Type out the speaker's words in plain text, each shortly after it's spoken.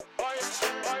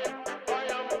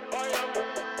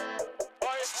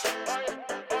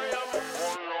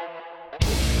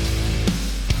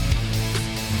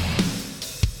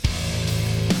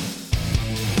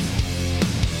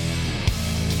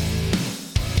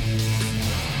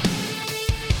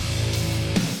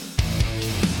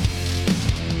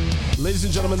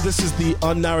Ladies and gentlemen, this is the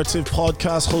Unnarrative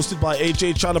Podcast hosted by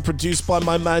AJ Chana, produced by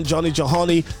my man Johnny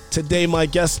Jahani. Today my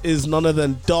guest is none other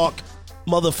than Doc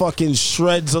motherfucking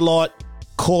Shreds a Lot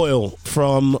Coyle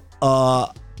from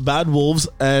Bad Wolves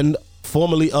and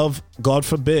formerly of God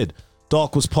Forbid.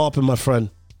 Doc, was popping, my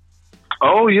friend?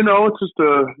 Oh, it's just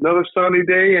another sunny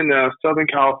day in Southern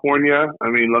California. I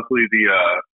mean, luckily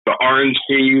the orange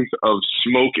haze of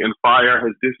smoke and fire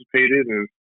has dissipated and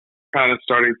kind of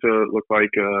starting to look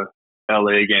like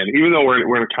LA again. Even though we're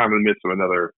in kind of the midst of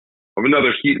another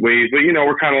heat wave, but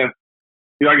we're kind of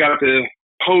I got the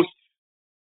post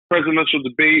presidential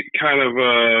debate kind of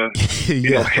hate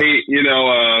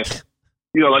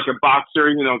like a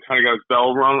boxer kind of got his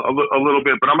bell rung a little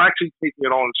bit, but I'm actually taking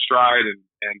it all in stride and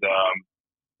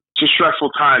it's a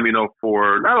stressful time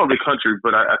for not only the country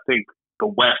but I think the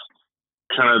West,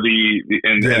 kind of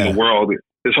and the world,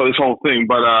 this whole thing.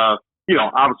 But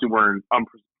obviously we're in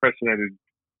unprecedented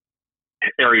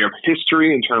area of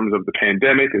history in terms of the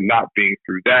pandemic and not being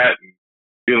through that and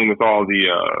dealing with all the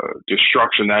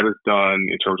destruction that is done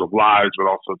in terms of lives, but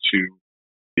also to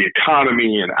the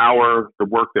economy and the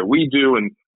work that we do, and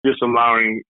just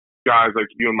allowing guys like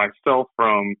you and myself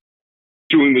from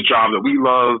doing the job that we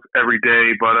love every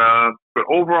day. But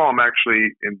overall, I'm actually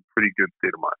in pretty good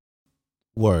state of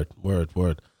mind.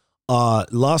 Word.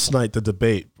 Last night, the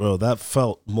debate, bro, that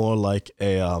felt more like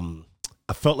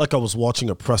I felt like I was watching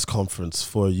a press conference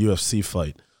for a UFC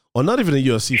fight. Or not even a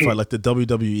UFC fight, like the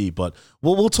WWE, but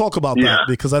we'll talk about that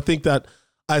because I think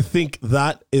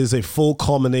that is a full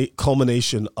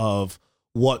culmination of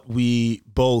what we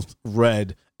both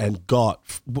read and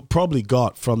probably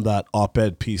got from that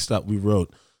op-ed piece that we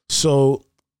wrote. So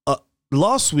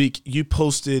last week you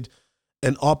posted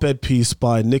an op-ed piece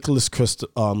by Nicholas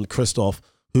Kristof,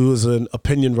 who is an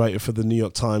opinion writer for the New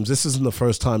York Times. This isn't the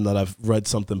first time that I've read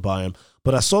something by him,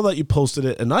 but I saw that you posted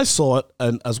it, and I saw it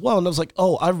as well, and I was like,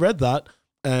 oh, I read that,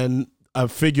 and I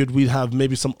figured we'd have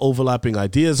maybe some overlapping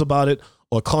ideas about it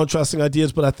or contrasting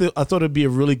ideas, but I thought it'd be a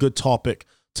really good topic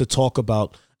to talk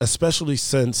about, especially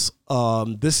since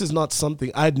this is not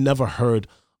something I'd never heard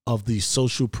of the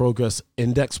Social Progress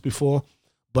Index before,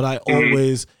 but I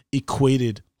always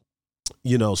equated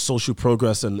social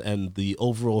progress and the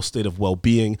overall state of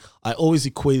well-being. I always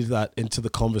equated that into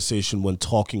the conversation when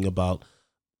talking about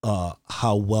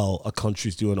how well a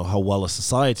country's doing or how well a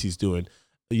society's doing,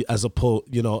 as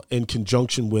opposed, in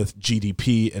conjunction with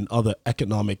GDP and other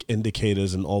economic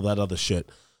indicators and all that other shit.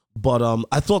 But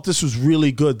I thought this was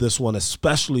really good, this one,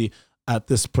 especially at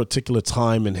this particular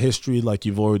time in history, like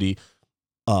you've already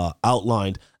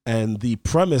outlined. And the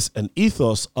premise and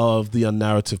ethos of the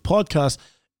Unnarrative Podcast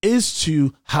is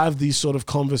to have these sort of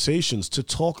conversations, to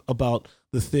talk about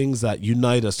the things that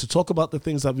unite us, to talk about the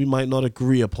things that we might not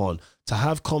agree upon, to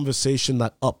have conversation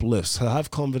that uplifts, to have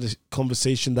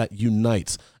conversation that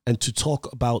unites, and to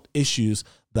talk about issues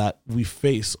that we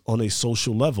face on a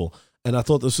social level. And I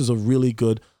thought this was a really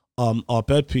good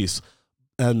op-ed piece.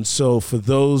 And so for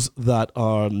those that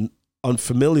are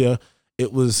unfamiliar,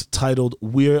 it was titled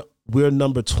We're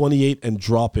number 28 and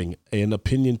dropping, an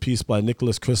opinion piece by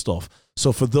Nicholas Kristof.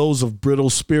 So for those of brittle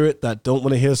spirit that don't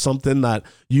want to hear something that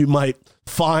you might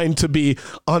find to be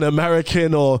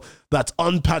un-American or that's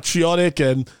unpatriotic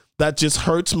and that just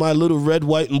hurts my little red,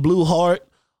 white, and blue heart,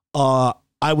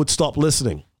 I would stop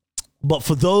listening. But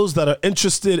for those that are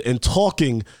interested in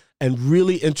talking and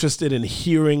really interested in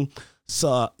hearing,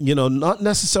 not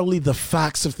necessarily the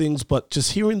facts of things, but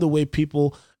just hearing the way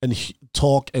people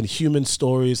talk and human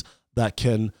stories that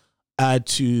can add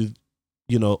to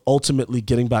ultimately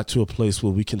getting back to a place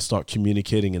where we can start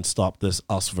communicating and stop this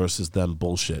us versus them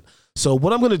bullshit. So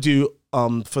what I'm going to do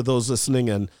for those listening,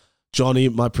 and Johnny,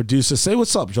 my producer, say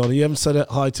what's up, Johnny. You haven't said it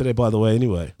hi today, by the way,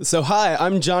 anyway. So hi,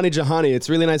 I'm Johnny Jahani. It's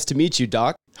really nice to meet you,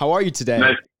 Doc. How are you today?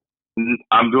 Nice.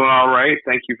 I'm doing all right.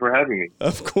 Thank you for having me.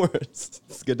 Of course.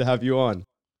 It's good to have you on.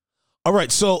 All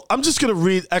right, so I'm just going to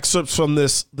read excerpts from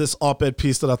this op-ed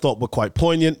piece that I thought were quite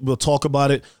poignant. We'll talk about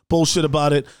it, bullshit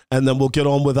about it, and then we'll get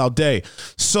on with our day.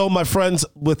 So, my friends,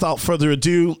 without further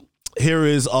ado, here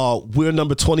is We're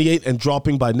number 28 and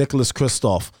dropping by Nicholas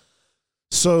Kristof.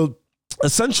 So,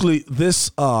 essentially, this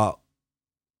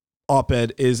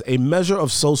op-ed is a measure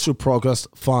of social progress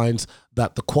finds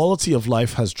that the quality of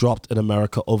life has dropped in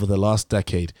America over the last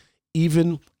decade,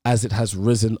 even as it has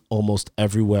risen almost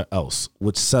everywhere else,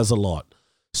 which says a lot.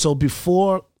 So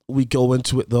before we go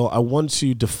into it, though, I want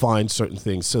to define certain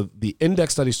things. So the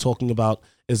index that he's talking about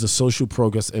is the Social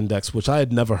Progress Index, which I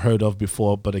had never heard of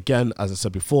before. But again, as I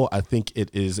said before, I think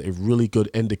it is a really good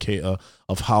indicator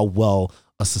of how well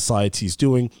a society is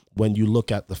doing when you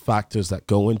look at the factors that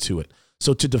go into it.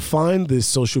 So to define the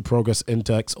Social Progress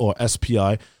Index, or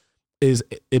SPI, is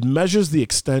it measures the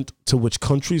extent to which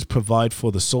countries provide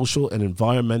for the social and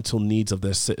environmental needs of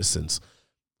their citizens.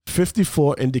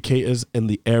 54 indicators in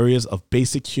the areas of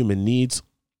basic human needs,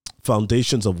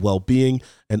 foundations of well-being,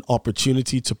 and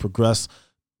opportunity to progress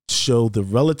show the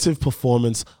relative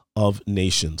performance of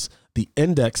nations. The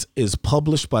index is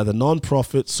published by the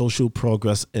nonprofit Social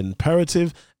Progress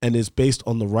Imperative and is based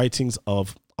on the writings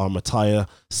of Amartya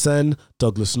Sen,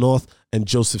 Douglas North, and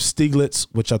Joseph Stiglitz,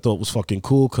 which I thought was fucking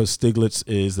cool because Stiglitz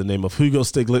is the name of Hugo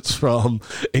Stiglitz from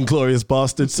Inglourious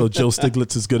Basterds, so Joe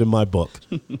Stiglitz is good in my book.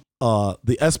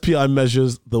 The SPI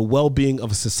measures the well-being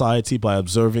of a society by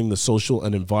observing the social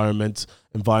and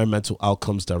environmental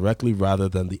outcomes directly rather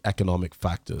than the economic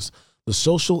factors. The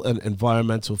social and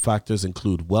environmental factors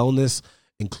include wellness,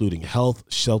 including health,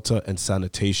 shelter, and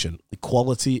sanitation,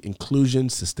 equality, inclusion,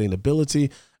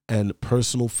 sustainability, and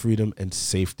personal freedom and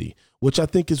safety, which I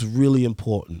think is really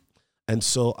important. And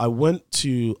so I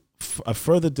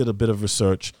further did a bit of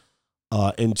research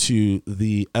into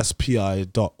the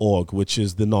SPI.org, which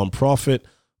is the nonprofit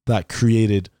that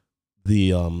created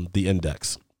the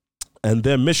index. And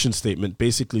their mission statement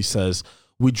basically says,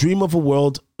 "We dream of a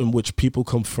world in which people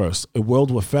come first, a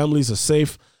world where families are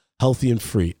safe, healthy, and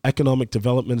free. Economic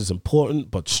development is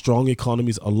important, but strong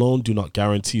economies alone do not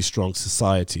guarantee strong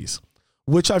societies,"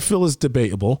 which I feel is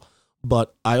debatable.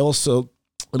 But it also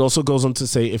goes on to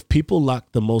say, if people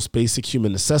lack the most basic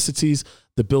human necessities,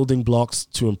 the building blocks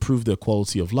to improve their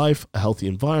quality of life, a healthy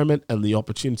environment, and the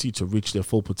opportunity to reach their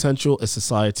full potential, a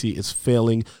society is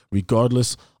failing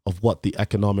regardless of what the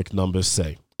economic numbers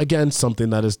say. Again, something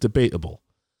that is debatable.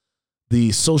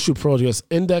 The Social Progress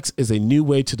Index is a new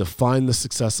way to define the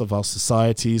success of our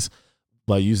societies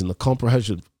by using the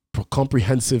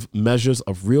comprehensive measures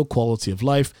of real quality of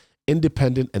life,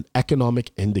 independent and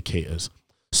economic indicators.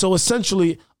 So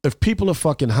essentially, if people are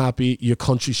fucking happy, your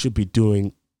country should be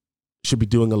doing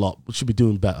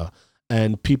better.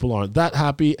 And people aren't that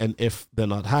happy, and if they're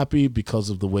not happy because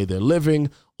of the way they're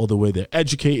living, or the way they're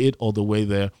educated, or the way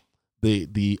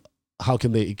how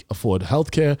can they afford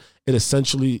healthcare, it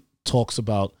essentially talks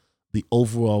about the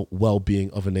overall well-being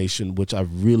of a nation, which I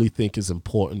really think is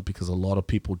important because a lot of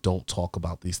people don't talk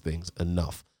about these things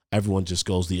enough. Everyone just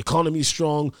goes, the economy's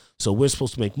strong, so we're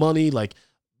supposed to make money. Like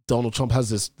Donald Trump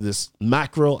has this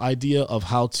macro idea of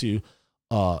how to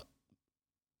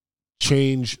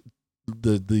change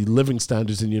the living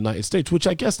standards in the United States, which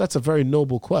I guess that's a very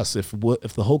noble quest. If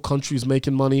the whole country's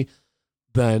making money,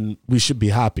 then we should be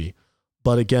happy.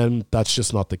 But again, that's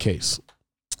just not the case.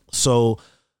 So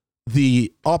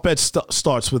the op-ed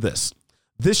starts with this.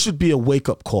 This should be a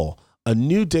wake-up call. A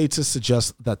new data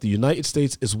suggests that the United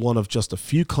States is one of just a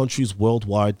few countries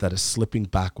worldwide that is slipping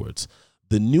backwards.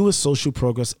 The newest Social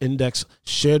Progress Index,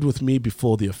 shared with me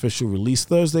before the official release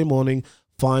Thursday morning,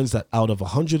 finds that out of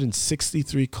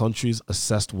 163 countries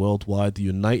assessed worldwide, the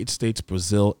United States,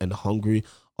 Brazil, and Hungary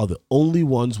are the only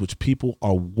ones which people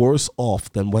are worse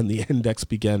off than when the index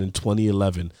began in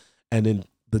 2011. And in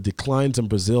the declines in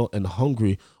Brazil and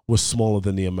Hungary were smaller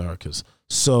than the Americas.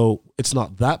 So it's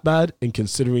not that bad in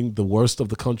considering the worst of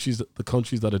the countries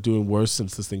that are doing worse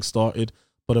since this thing started,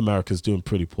 but America's doing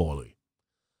pretty poorly.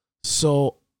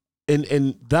 So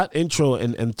in that intro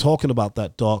and talking about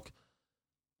that, Doc,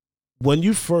 when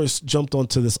you first jumped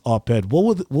onto this op-ed,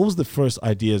 what was the first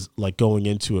ideas like going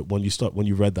into it when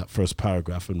you read that first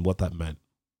paragraph and what that meant?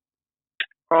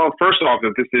 First off,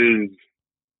 that this is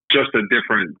just a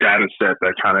different data set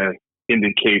that kind of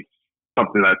indicates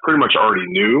something that I pretty much already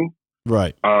knew.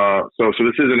 Right. So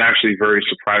this isn't actually very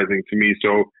surprising to me.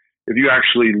 So if you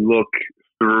actually look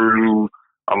through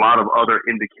a lot of other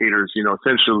indicators,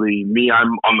 essentially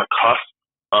I'm on the cusp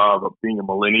of being a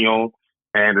millennial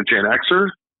and a Gen Xer.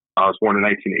 I was born in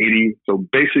 1980. So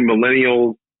basically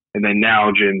millennials and then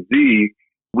now Gen Z,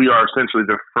 we are essentially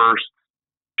the first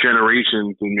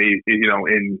generations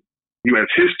in U.S.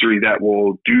 history that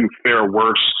will fare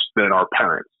worse than our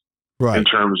parents. Right. In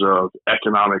terms of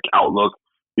economic outlook.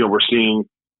 We're seeing,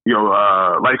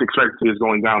 life expectancy is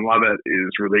going down. A lot of that is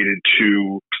related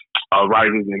to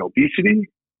rises in obesity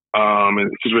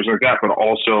and situations like that, but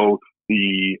also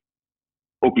the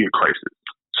opiate crisis.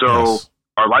 So yes.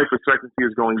 Our life expectancy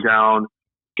is going down.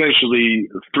 Essentially,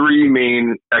 three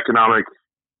main economic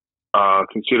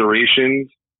considerations: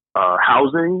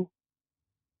 housing,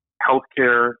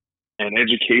 healthcare, and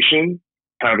education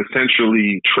have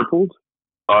essentially tripled.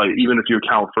 Even if you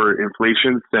account for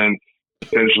inflation since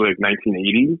essentially like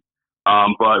 1980,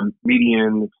 but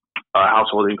median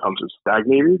household incomes have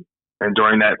stagnated, and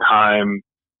during that time,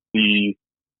 the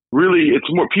really, it's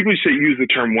more, people say use the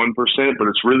term 1%, but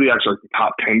it's really actually like the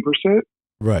top 10%,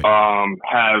 Right.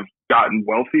 have gotten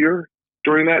wealthier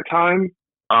during that time.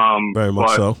 Very much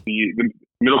but so. The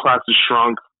middle class has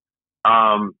shrunk.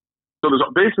 So there's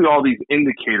basically all these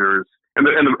indicators, and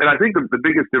I think the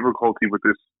biggest difficulty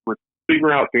with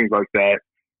figuring out things like that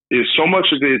is so much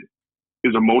of it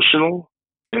is emotional,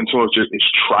 and so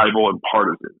it's tribal and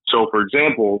partisan. So, for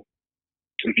example,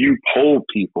 if you poll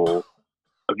people,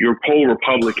 if you poll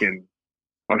Republicans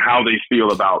on how they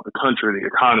feel about the country, the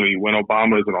economy, when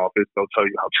Obama is in office, they'll tell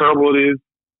you how terrible it is,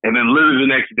 and then literally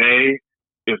the next day,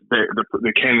 if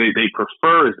the candidate they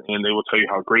prefer is in, they will tell you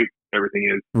how great everything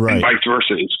is, Right. and vice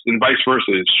versa. Vice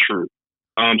versa is true.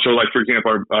 So, like, for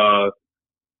example,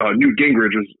 Newt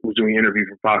Gingrich was doing an interview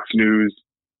for Fox News,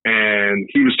 and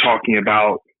he was talking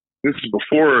about, this is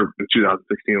before the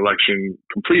 2016 election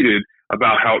completed,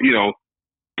 about how,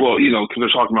 because they're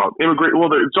talking about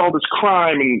it's all this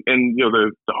crime, and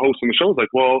the host in the show is like,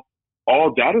 well,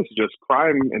 all data suggests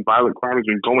crime and violent crime has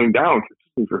been going down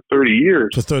for 30 years.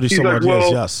 For 30 some odd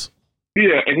years, yes.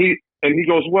 Yeah, and he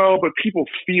goes, well, but people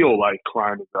feel like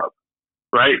crime is up,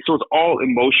 right? So it's all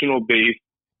emotional based.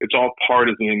 It's all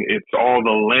partisan. It's all the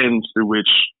lens through which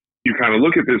you kind of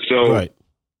look at this. So right.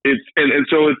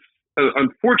 So it's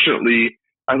unfortunately,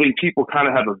 I think people kind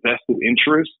of have a vested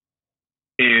interest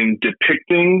in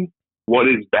depicting what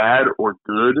is bad or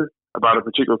good about a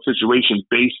particular situation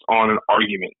based on an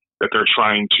argument that they're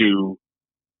trying to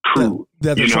prove.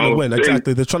 Yeah, they're trying to win.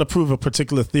 Exactly. They're trying to prove a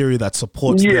particular theory that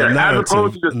supports their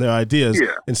narrative and their ideas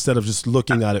instead of just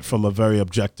looking at it from a very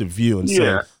objective view and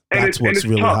saying that's what's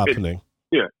really happening.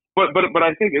 But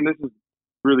I think, and this is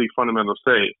really fundamental to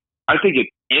say, I think at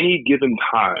any given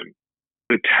time,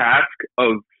 the task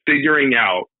of figuring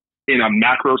out in a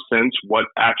macro sense what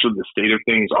actually the state of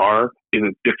things are is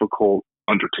a difficult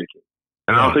undertaking.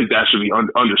 And I don't think that should be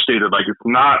understated. Like, it's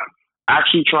not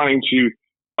actually trying to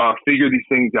figure these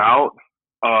things out.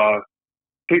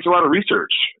 Takes a lot of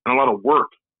research and a lot of work.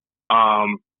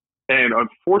 And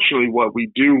unfortunately, what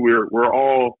we do, we're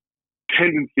all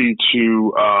tendency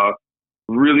to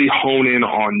really hone in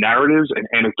on narratives and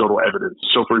anecdotal evidence.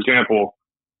 So, for example,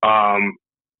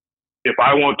 if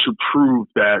I want to prove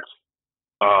that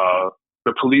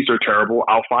the police are terrible,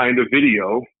 I'll find a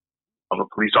video of a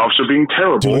police officer being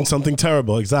terrible. Doing something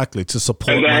terrible, exactly, to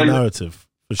support my narrative.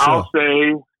 For sure. I'll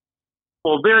say,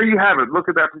 well, there you have it. Look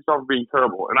at that police officer being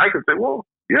terrible. And I can say, well,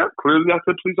 yeah, clearly that's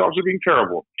a police officer being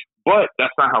terrible. But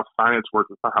that's not how science works.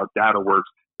 It's not how data works.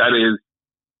 That is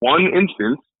one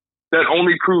instance that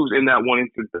only proves in that one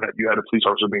instance that you had a police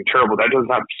officer being terrible. That does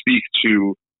not speak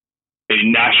to a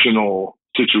national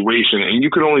situation. And you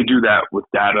can only do that with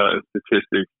data and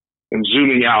statistics and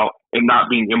zooming out and not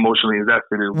being emotionally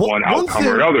invested in one outcome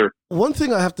or another. One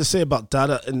thing I have to say about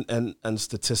data and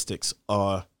statistics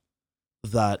are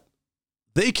that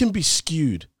they can be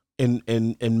skewed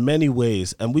in many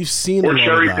ways. And we've seen or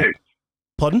cherry picked.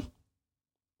 Pardon?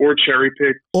 Or cherry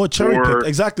picked. Or cherry picked,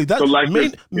 exactly. That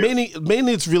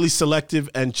mainly it's really selective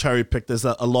and cherry picked. There's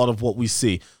a lot of what we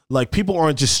see. Like, people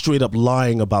aren't just straight up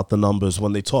lying about the numbers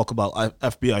when they talk about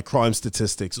FBI crime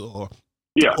statistics or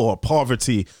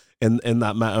poverty in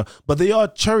that matter. But they are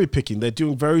cherry picking. They're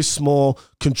doing very small,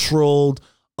 controlled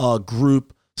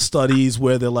group studies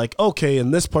where they're like, okay,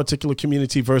 in this particular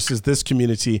community versus this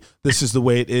community, this is the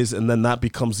way it is, and then that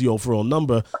becomes the overall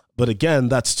number. But again,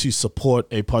 that's to support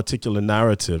a particular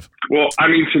narrative. Well, I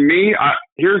mean, to me,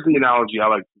 here's the analogy I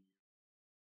like.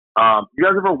 You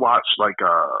guys ever watch like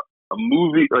a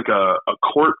movie, like a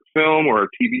court film or a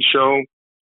TV show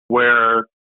where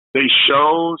they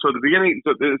show, so at the beginning,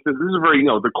 so this is very,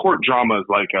 the court drama is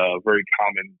like a very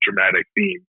common dramatic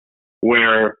theme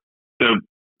where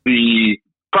the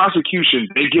prosecution,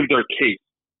 they give their case,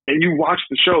 and you watch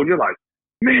the show, and you're like,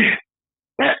 man,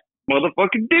 that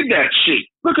motherfucker did that shit.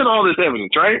 Look at all this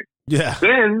evidence, right? Yeah.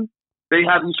 Then they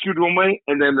have him skewed one way,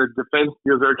 and then the defense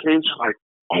gives their case, like,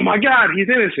 oh my God, he's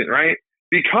innocent, right?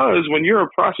 Because when you're a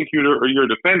prosecutor or you're a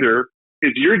defender,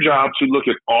 it's your job to look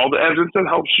at all the evidence that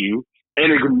helps you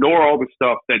and ignore all the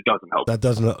stuff that doesn't help. That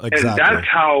doesn't, exactly. And that's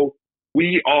how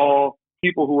we all,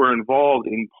 people who are involved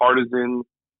in partisan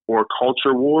or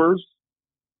culture wars,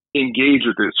 engage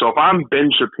with this. So if I'm Ben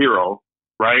Shapiro,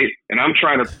 right, and I'm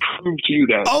trying to prove to you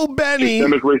that Benny,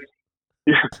 systemic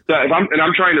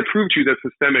I'm trying to prove to you that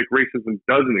systemic racism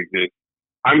doesn't exist,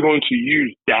 I'm going to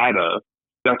use data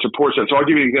that supports that. So I'll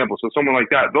give you an example. So someone like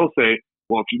that, they'll say,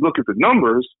 well, if you look at the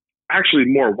numbers, actually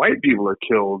more white people are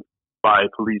killed by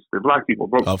police than black people.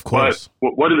 Of course.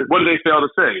 But what do they fail to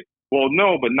say? Well,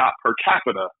 no, but not per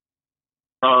capita.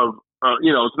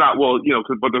 It's not,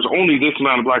 but there's only this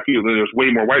amount of black people, and there's way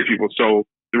more white people. So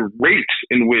the rates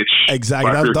in which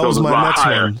exactly black that was is a my lot next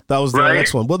higher, one. That was the right?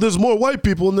 next one. Well, there's more white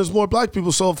people and there's more black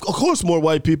people, so of course more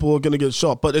white people are going to get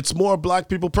shot. But it's more black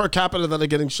people per capita that are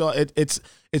getting shot.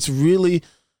 It's really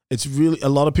a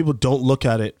lot of people don't look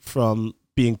at it from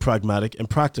being pragmatic and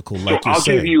practical. Like so I'll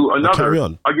give you another. carry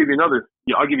on. I'll give you another.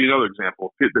 Yeah, I'll give you another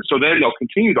example. So then they'll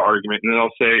continue the argument, and then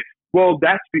they'll say, "Well,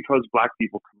 that's because black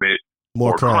people commit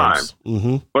More crimes."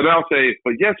 Mm-hmm. But I'll say,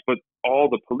 "But yes, but all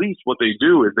the police, what they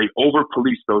do is they over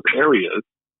police those areas,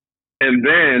 and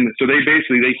then so they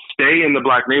stay in the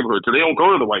black neighborhood, so they don't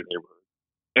go to the white neighborhood,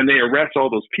 and they arrest all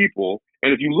those people.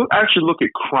 And if you look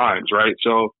at crimes, right?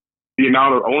 So the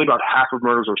amount of only about half of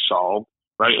murders are solved,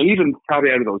 right? And even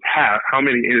probably out of those half, how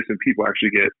many innocent people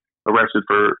actually get arrested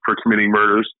for committing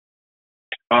murders?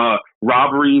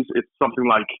 Robberies, it's something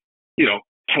like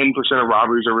 10% of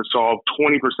robberies are resolved,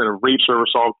 20% of rapes are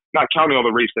resolved, not counting all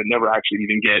the rapes that never actually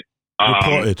even get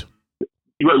reported.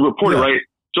 Reported, yeah. Right?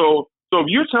 So if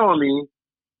you're telling me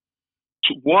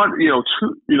two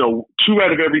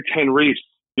out of every 10 rapes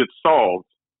get solved,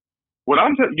 what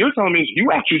you're telling me is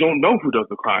you actually don't know who does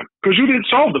the crime because you didn't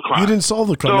solve the crime. You didn't solve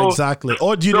the crime, exactly.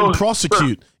 Or you didn't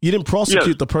prosecute. You didn't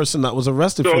prosecute the person that was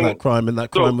arrested for that crime, and that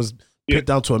crime was put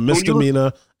down to a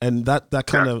misdemeanor, and that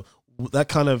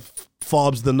kind of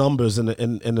fobs the numbers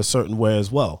in a certain way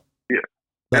as well. Yeah.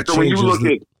 That so when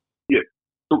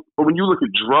you look at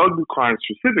drug crimes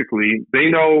specifically,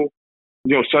 they know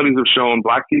studies have shown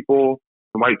black people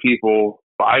and white people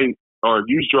buy or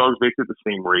use drugs basically at the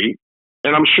same rate.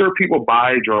 And I'm sure people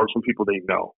buy drugs from people they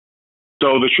know.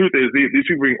 So the truth is these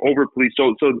people being over policed.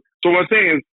 So what I'm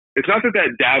saying is it's not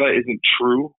that data isn't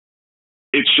true.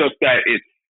 It's just that it's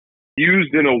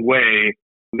used in a way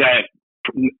that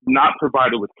not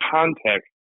provided with context,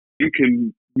 you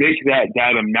can make that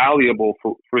data malleable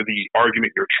for the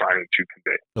argument you're trying to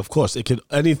convey. Of course, it could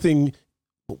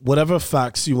whatever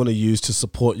facts you want to use to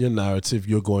support your narrative,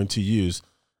 you're going to use.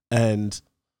 And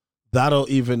that'll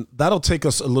take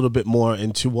us a little bit more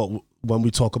into when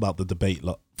we talk about the debate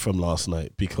from last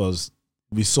night, because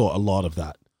we saw a lot of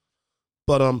that.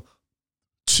 But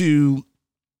to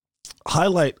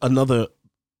highlight another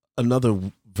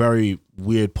very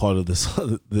weird part of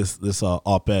this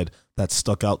op-ed that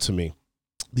stuck out to me,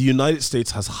 the United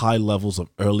States has high levels of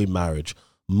early marriage.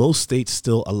 Most states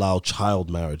still allow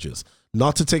child marriages.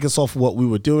 Not to take us off what we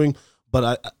were doing,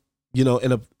 but in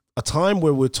a time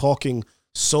where we're talking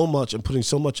so much and putting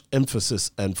so much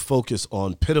emphasis and focus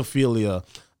on pedophilia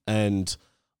and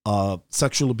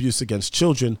sexual abuse against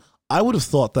children, I would have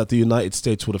thought that the United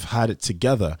States would have had it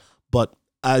together. But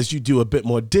as you do a bit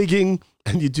more digging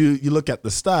and you look at the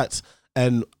stats,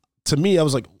 and to me, I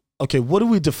was like, okay, what do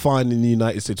we define in the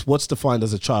United States? What's defined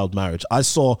as a child marriage? I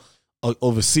saw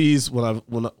overseas when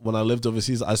I lived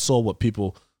overseas, I saw what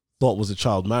people thought was a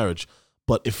child marriage.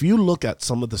 But if you look at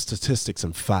some of the statistics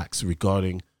and facts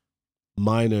regarding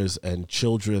minors and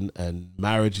children and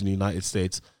marriage in the United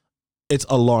States, it's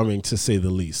alarming to say the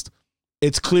least.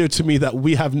 It's clear to me that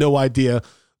we have no idea,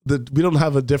 that we don't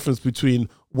have a difference between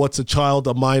what's a child,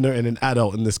 a minor, and an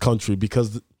adult in this country,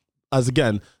 because as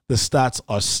again, the stats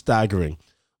are staggering.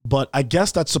 But I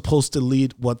guess that's supposed to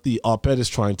lead what the op-ed is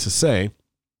trying to say,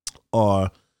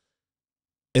 are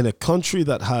in a country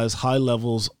that has high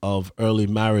levels of early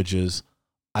marriages,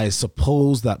 I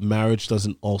suppose that marriage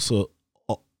doesn't also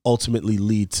ultimately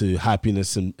lead to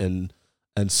happiness and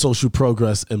social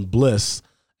progress and bliss.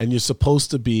 And you're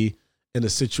supposed to be in a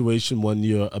situation when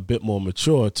you're a bit more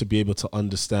mature to be able to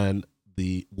understand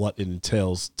what it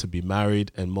entails to be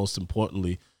married. And most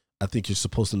importantly, I think you're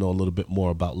supposed to know a little bit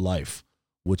more about life,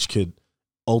 which could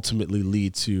ultimately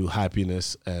lead to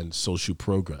happiness and social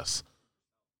progress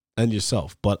and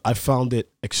yourself. But I found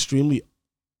it extremely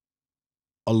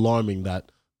alarming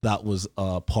that was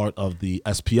part of the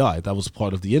SPI. That was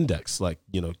part of the index,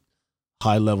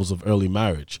 high levels of early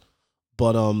marriage.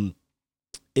 But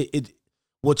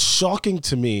what's shocking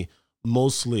to me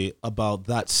mostly about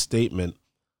that statement,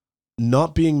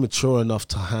 not being mature enough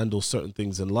to handle certain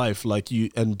things in life, like you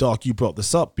and Doc, you brought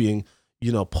this up, being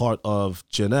part of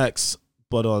Gen X,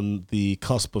 but on the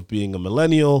cusp of being a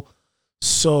millennial.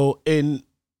 So in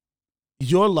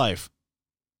your life,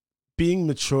 being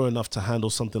mature enough to handle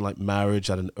something like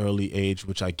marriage at an early age,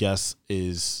 which I guess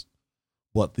is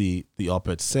what the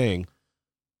op-ed's saying,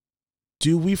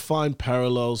 do we find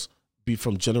parallels be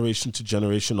from generation to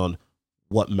generation on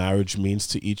what marriage means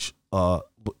to each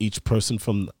person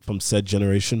from said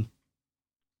generation?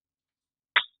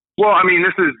 Well, I mean,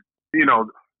 this is,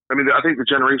 I think the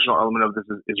generational element of this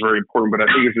is very important, but I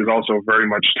think this is also very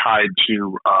much tied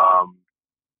to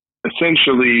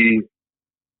essentially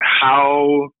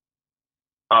how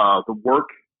the work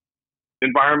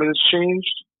environment has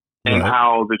changed and Right.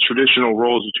 how the traditional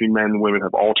roles between men and women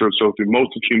have altered. So through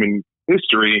most of human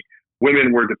history,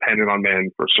 women were dependent on men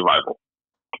for survival.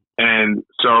 And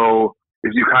so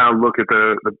if you kind of look at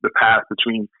the path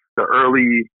between the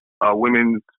early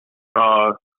women's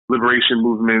liberation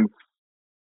movements,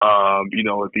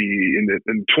 in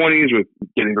the 20s with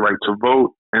getting the right to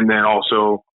vote, and then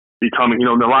also becoming,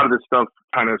 a lot of this stuff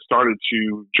kind of started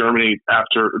to germinate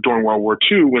during World War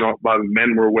II when a lot of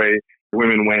men were away, the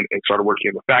women went and started working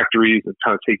in the factories and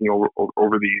kind of taking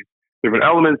over these different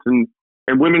elements, and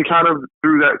women kind of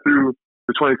through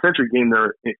the 20th century gained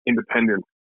their independence.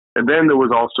 And then there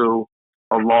was also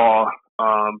a law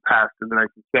passed in the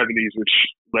 1970s which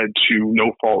led to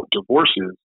no-fault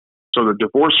divorces. So the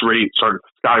divorce rate started to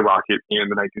skyrocket in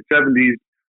the 1970s,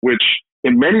 which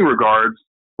in many regards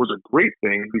was a great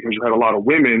thing because you had a lot of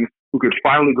women who could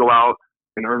finally go out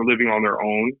and earn a living on their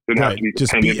own. Didn't have to be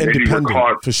Just dependent. be independent, Maybe were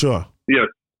caught, for sure. yes,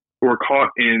 were caught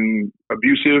in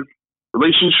abusive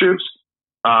relationships.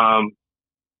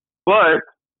 But,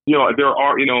 there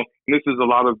are, and this is a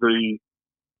lot of the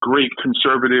great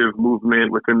conservative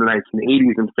movement within the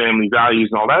 1980s and family values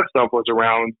and all that stuff was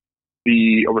around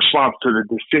a response to the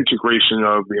disintegration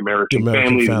of the American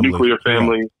family, the nuclear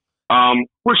family. Yeah.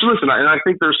 Which, listen, and I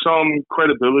think there's some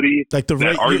credibility. Like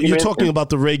you're talking about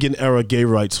the Reagan era gay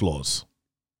rights laws.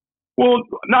 Well,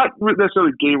 not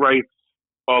necessarily gay rights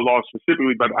laws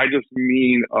specifically, but I just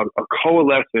mean a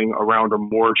coalescing around a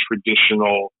more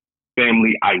traditional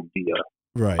family idea.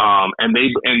 Right. And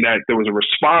that there was a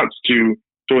response to.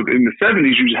 So in the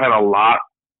 70s, you had a lot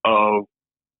of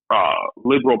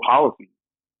liberal policies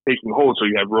taking hold. So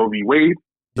you had Roe v. Wade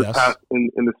passed in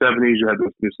the 70s. You had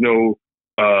this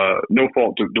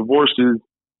no-fault divorces,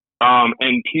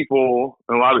 and people,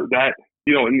 and a lot of that,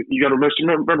 and you got to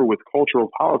remember with cultural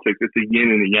politics, it's a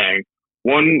yin and a yang.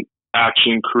 One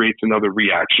action creates another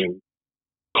reaction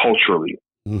culturally.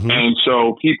 Mm-hmm. And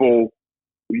so people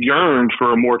yearned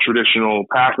for a more traditional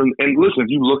path. And listen, if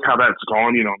you look how that's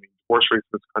gone, divorce rates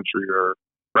in this country are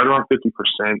right around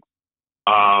 50%.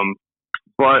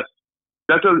 But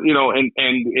that's and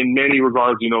in many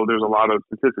regards, there's a lot of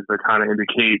statistics that kind of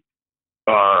indicate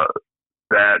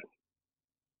that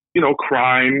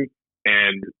crime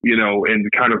and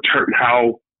and kind of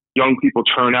how young people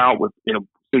turn out with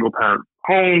single parent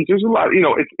homes. There's a lot.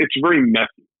 It's very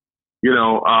messy.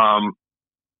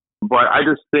 But I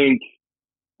just think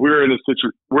we're in a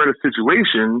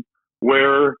situation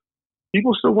where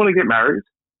people still want to get married.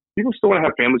 People still want to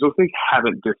have families. Those things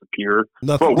haven't disappeared.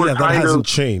 Nothing. But that hasn't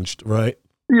changed, right?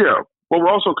 Yeah. But we're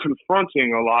also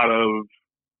confronting a lot of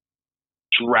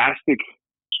drastic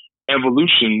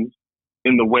evolutions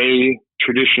in the way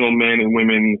traditional men and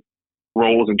women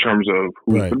roles in terms of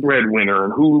who's the breadwinner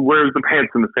and who wears the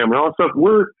pants in the family, all that stuff.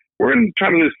 We're in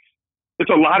kind of this. It's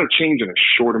a lot of change in a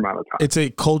short amount of time. It's a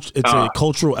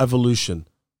cultural evolution.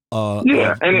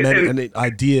 And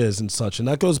ideas and such. And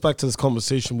that goes back to this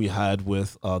conversation we had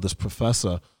with this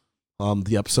professor.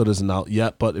 The episode isn't out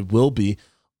yet, but it will be.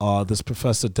 This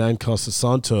professor, Dan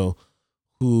Casasanto,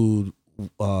 whose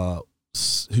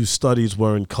studies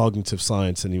were in cognitive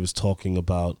science, and he was talking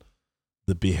about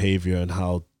the behavior and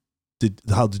how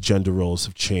the gender roles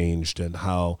have changed and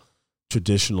how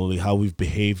traditionally how we've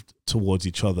behaved towards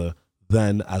each other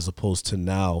then as opposed to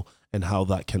now, and how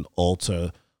that can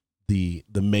alter the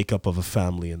makeup of a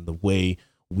family and the way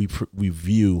we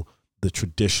view the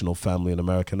traditional family in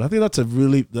America. And I think that's a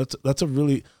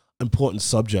really important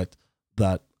subject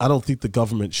that I don't think the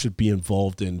government should be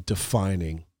involved in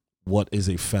defining what is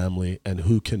a family and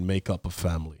who can make up a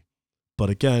family. But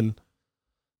again,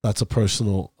 that's a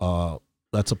personal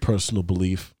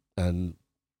belief, and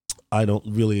I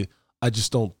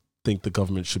just don't think the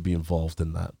government should be involved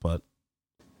in that. But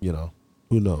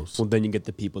who knows? Well, then you get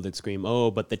the people that scream,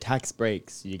 "Oh, but the tax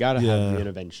breaks. You got to have the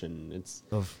intervention." It's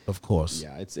of course.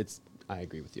 Yeah, it's. I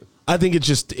agree with you. I think it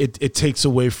just it takes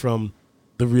away from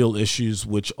the real issues,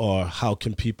 which are how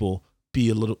can people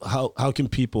how can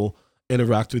people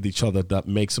interact with each other that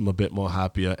makes them a bit more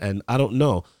happier. And I don't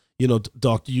know,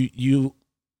 Doc, you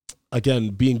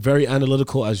again, being very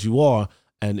analytical as you are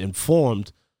and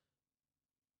informed,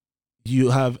 you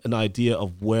have an idea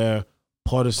of where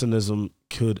partisanism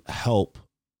could help,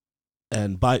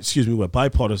 and where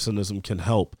bipartisanism can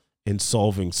help in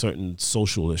solving certain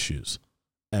social issues.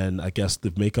 And I guess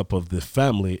the makeup of the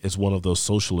family is one of those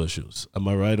social issues. Am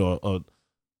I right? Or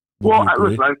well,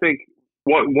 listen, I think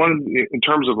one in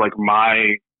terms of like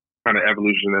my kind of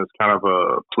evolution as kind of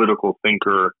a political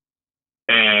thinker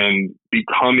and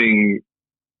becoming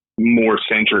more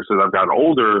centrist as I've gotten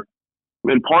older,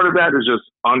 and part of that is just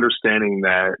understanding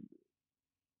that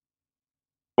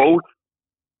both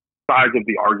sides of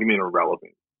the argument are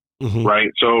relevant, Mm-hmm. right?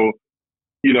 So,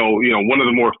 one of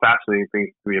the more fascinating things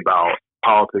to me about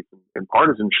politics and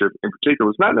partisanship in particular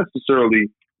is not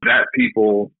necessarily that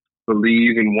people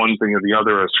believe in one thing or the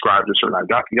other or ascribe to a certain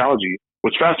ideology.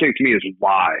 What's fascinating to me is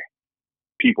why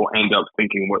people end up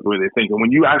thinking what way they think. And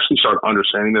when you actually start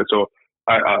understanding that, so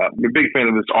I'm a big fan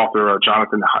of this author,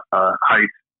 Jonathan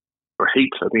Haidt, or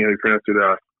Haidt, I think I pronounced it,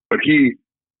 but he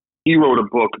wrote a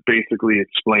book basically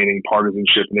explaining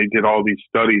partisanship, and they did all these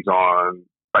studies on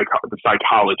the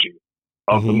psychology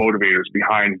of the motivators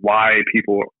behind why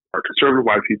people are conservative,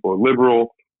 why people are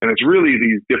liberal, and it's really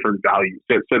these different values,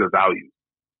 set of values,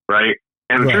 right?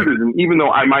 And the truth is, even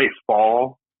though I might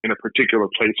fall in a particular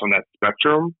place on that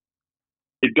spectrum,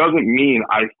 it doesn't mean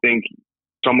I think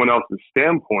someone else's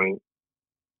standpoint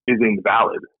is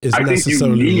invalid. Is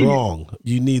necessarily wrong.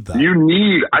 You need that.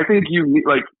 I think you need,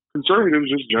 like, conservatives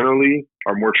just generally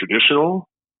are more traditional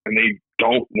and they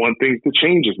don't want things to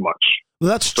change as much. Well,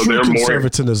 that's true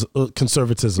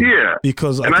conservatism. Yeah.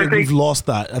 Because I think we've lost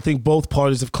that. I think both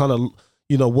parties have kind of,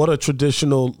 what are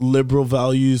traditional liberal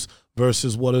values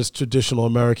versus what is traditional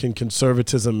American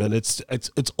conservatism. And it's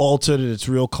altered and it's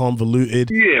real convoluted.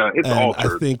 Yeah, it's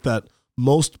altered. I think that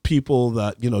most people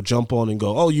that, jump on and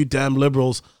go, oh, you damn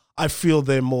liberals, I feel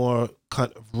they're more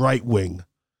kind of right wing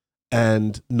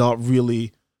and not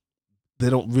really,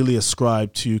 they don't really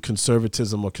ascribe to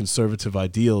conservatism or conservative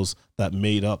ideals that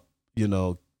made up, and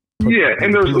there's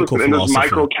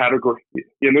micro categories.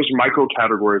 Yeah, and there's micro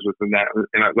categories within that.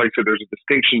 And like I said, there's a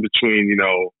distinction between,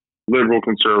 liberal,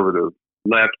 conservative,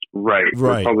 left, right,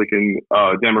 Republican,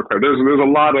 Democrat. There's a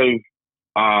lot of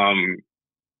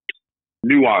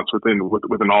nuance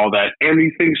within all that, and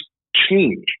these things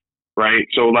change, right?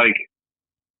 So,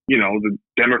 the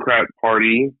Democrat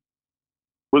Party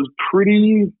was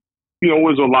pretty,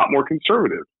 was a lot more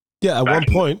conservative. Yeah, at one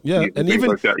point, yeah. And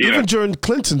even during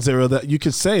Clinton's era, that you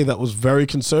could say that was very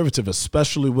conservative,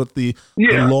 especially with the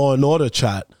law and order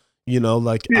chat. I'm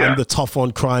the tough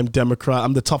on crime Democrat,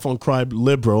 I'm the tough on crime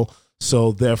liberal,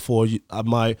 so therefore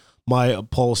my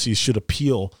policies should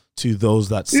appeal to those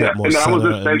that sit more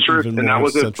center and even more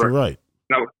central right.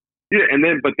 Now,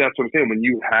 but that's what I'm saying. When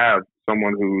you have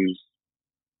someone who's,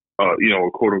 a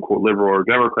quote unquote liberal or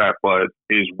Democrat, but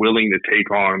is willing to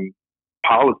take on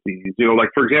policies,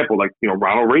 for example,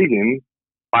 Ronald Reagan,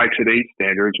 by today's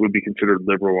standards, would be considered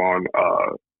liberal on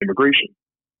immigration.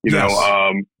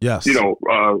 Yes.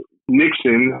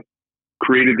 Nixon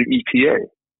created the EPA.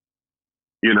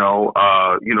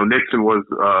 Nixon was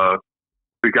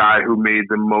the guy who made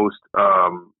the most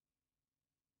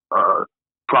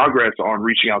progress on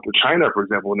reaching out to China, for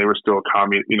example, when they were still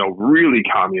really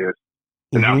communist,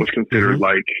 and that was considered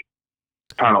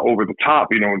kind of over the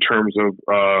top, in terms of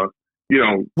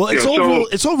well, it's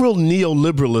all real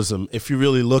neoliberalism if you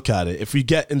really look at it. If you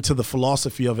get into the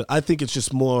philosophy of it, I think it's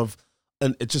just more of,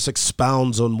 and it just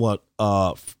expounds on what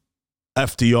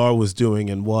FDR was doing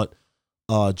and what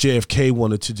JFK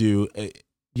wanted to do. I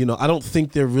don't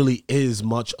think there really is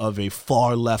much of a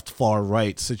far left, far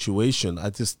right situation. I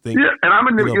just think, and I'm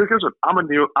a neoliberal.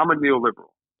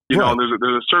 There's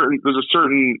a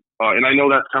certain, and I know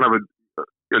that's kind of a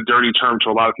dirty term to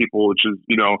a lot of people, which is,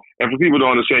 and for people who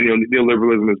don't understand,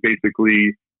 neoliberalism is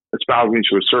basically espousing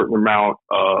to a certain amount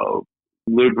of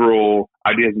liberal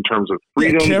ideas in terms of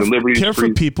freedoms and liberties. Care for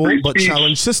people, but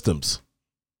challenge systems.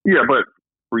 Yeah, but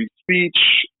free speech,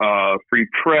 free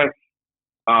press,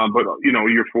 but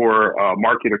you're for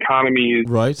market economies,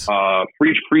 right?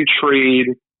 Free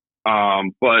trade,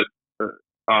 but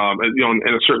and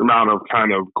a certain amount of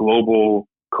kind of global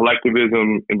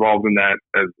collectivism involved in that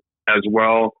as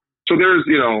well. So there's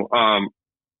and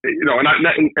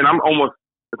I'm almost,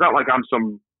 it's not like I'm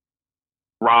some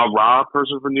rah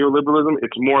person for neoliberalism.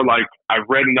 It's more like I've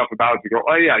read enough about it to go,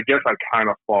 oh yeah, I guess I kind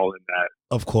of fall in that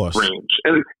of course range.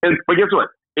 And but guess what?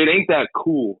 It ain't that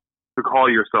cool to call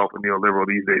yourself a neoliberal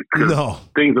these days, because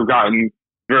things have gotten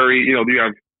very, you have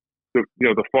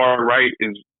the far right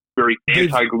is very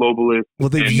anti-globalist. Well,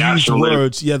 they've used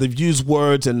words. Yeah, they've used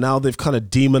words, and now they've kind of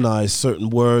demonized certain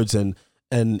words, and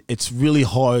it's really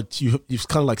hard. You're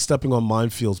kind of like stepping on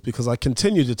minefields, because I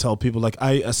continue to tell people,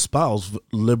 I espouse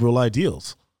liberal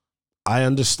ideals. I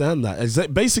understand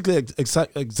that. Basically,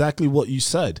 exactly what you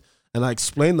said, and I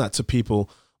explain that to people.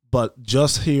 But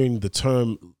just hearing the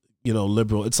term,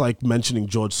 liberal, it's like mentioning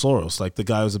George Soros, like the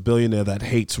guy who's a billionaire that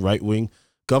hates right-wing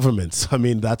governments. I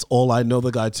mean, that's all I know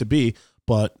the guy to be.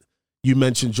 But you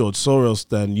mentioned George Soros,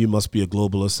 then you must be a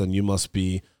globalist, and you must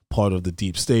be part of the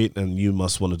deep state, and you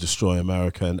must want to destroy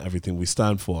America and everything we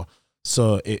stand for.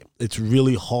 So it's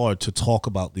really hard to talk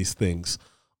about these things.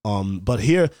 But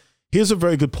here here's a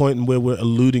very good point in where we're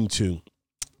alluding to.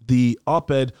 The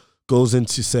op-ed goes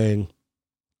into saying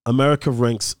America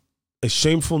ranks a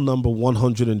shameful number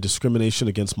 100 in discrimination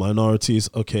against minorities.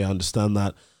 Okay, I understand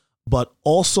that. But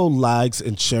also lags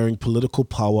in sharing political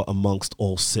power amongst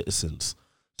all citizens.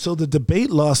 So the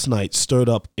debate last night stirred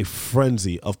up a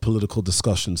frenzy of political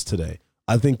discussions today.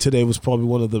 I think today was probably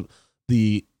one of the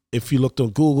if you looked on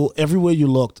Google, everywhere you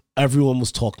looked, everyone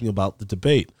was talking about the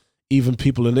debate. Even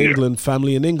people in England,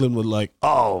 family in England were like,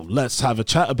 oh, let's have a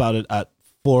chat about it at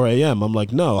 4 a.m. I'm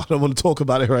like, no, I don't want to talk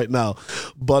about it right now.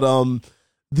 But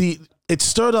it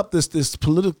stirred up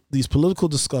these political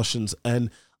discussions. And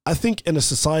I think in a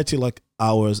society like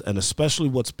ours, and especially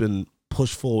what's been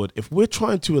pushed forward, if we're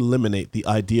trying to eliminate the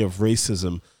idea of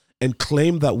racism and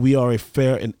claim that we are a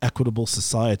fair and equitable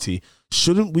society,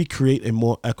 shouldn't we create a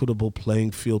more equitable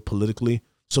playing field politically?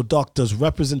 So, Doc, does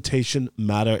representation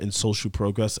matter in social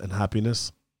progress and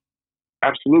happiness?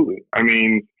 Absolutely. I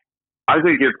mean, I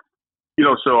think it's,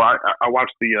 so I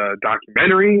watched the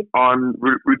documentary on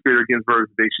Ruth Bader Ginsburg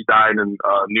the day she died, and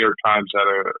New York Times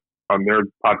on their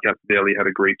podcast Daily had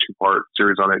a great 2-part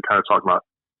series on it, kind of talking about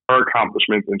her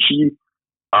accomplishments. And she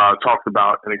talked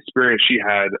about an experience she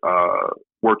had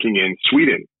working in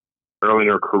Sweden early in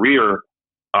her career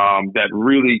that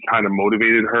really kind of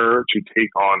motivated her to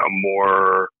take on a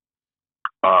more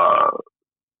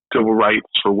civil rights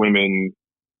for women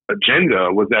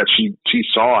agenda. Was that she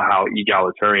saw how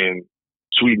egalitarian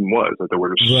Sweden was, that there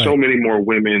were so many more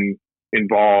women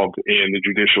involved in the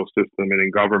judicial system and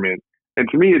in government. And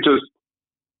to me, it just,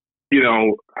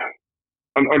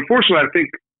 unfortunately, I think,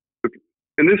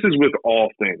 and this is with all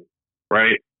things,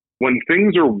 right? When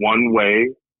things are one way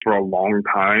for a long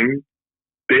time,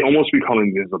 they almost become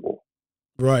invisible.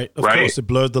 Right. Of course,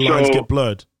 the lines get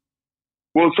blurred.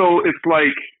 Well, so it's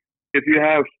like if you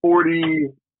have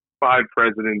 45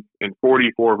 presidents and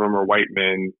 44 of them are white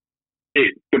men,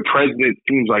 the president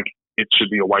seems like it should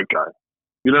be a white guy.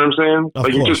 You know what I'm saying? Of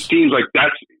like course. It just seems like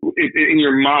that's in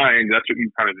your mind. That's what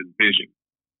you kind of envision.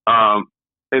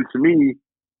 And to me,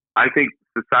 I think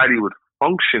society would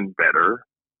function better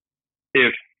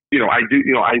if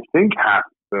I think half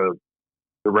the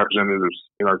representatives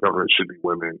in our government should be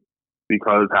women,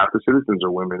 because half the citizens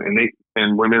are women,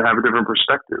 and women have a different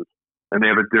perspective, and they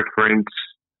have a different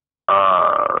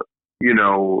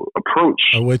approach.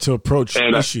 A way to approach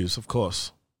issues, of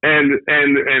course. And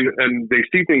they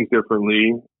see things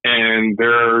differently, and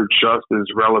they're just as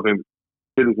relevant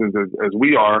citizens as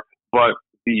we are. But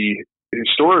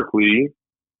historically,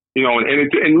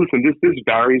 and listen, this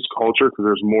varies culture, because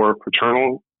there's more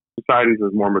paternal societies,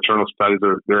 there's more maternal societies.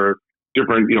 There are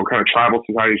different, kind of tribal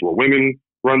societies where women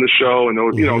run the show, and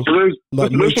those, so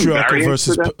there's matriarchal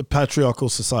versus patriarchal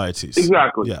societies.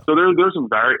 Exactly. Yeah. So there's some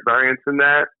variance in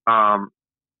that.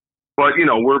 But a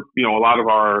lot of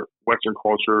our Western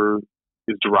culture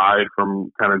is derived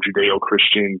from kind of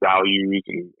Judeo-Christian values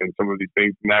and some of these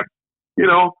things, and that,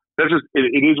 that's just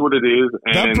it is what it is.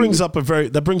 And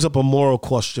that brings up a moral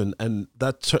question, and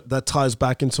that ties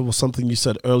back into something you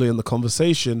said earlier in the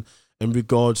conversation in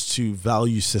regards to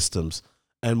value systems.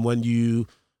 And when you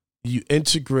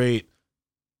integrate,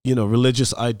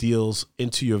 religious ideals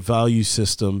into your value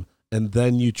system, and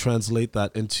then you translate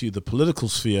that into the political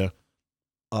sphere,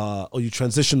 or you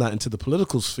transition that into the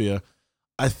political sphere,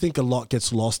 I think a lot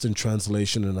gets lost in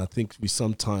translation, and I think we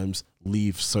sometimes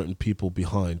leave certain people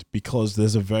behind, because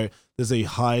there's a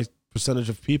high percentage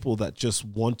of people that just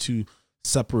want to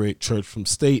separate church from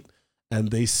state, and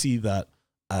they see that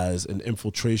as an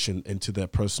infiltration into their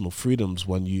personal freedoms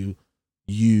when you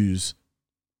use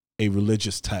a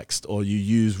religious text or you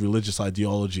use religious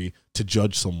ideology to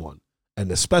judge someone, and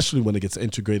especially when it gets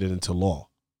integrated into law.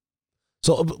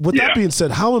 So with that being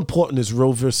said, how important is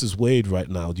Roe versus Wade right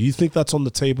now? Do you think that's on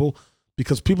the table?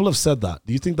 Because people have said that.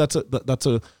 Do you think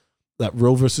that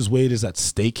Roe versus Wade is at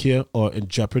stake here or in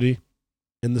jeopardy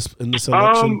in this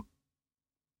election?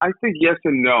 I think yes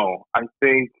and no. I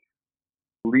think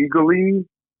legally,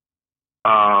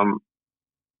 I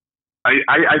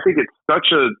think it's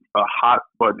such a hot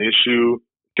button issue.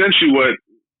 Essentially,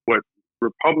 what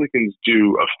Republicans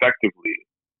do effectively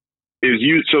is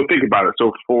so think about it.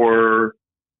 So for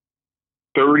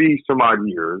 30 some odd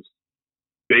years,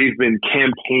 they've been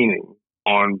campaigning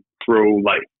on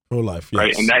pro-life. Pro-life, yes.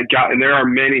 Right? And there are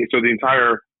many, so the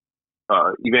entire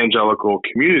evangelical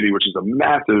community, which is a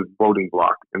massive voting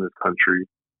bloc in this country,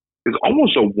 is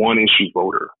almost a one-issue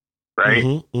voter, right?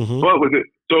 Mm-hmm, mm-hmm.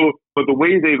 But the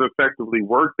way they've effectively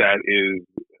worked that is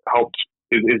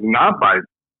not by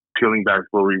peeling back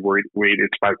Roe v. Wade,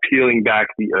 it's by peeling back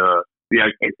the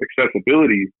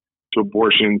accessibility to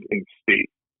abortions in state.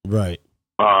 Right.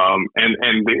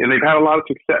 And they've had a lot of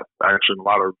success, actually, in a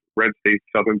lot of red states,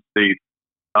 southern states.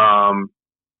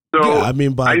 So yeah, I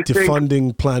mean, by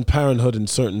defunding Planned Parenthood in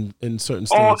certain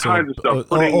states, all kinds of stuff,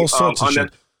 all sorts of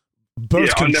shit.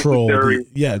 Birth control,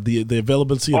 the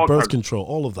availability of birth control,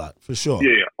 all of that, for sure.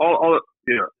 All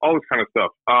this kind of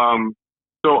stuff.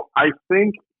 So I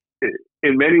think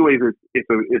in many ways it's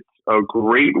a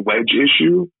great wedge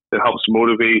issue that helps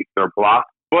motivate their bloc,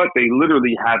 but they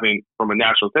literally haven't, from a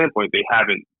national standpoint, they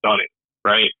haven't done it,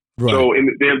 right? So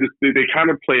they kind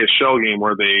of play a shell game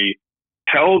where they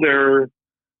tell their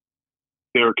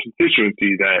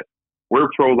constituency that we're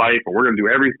pro-life and we're going to do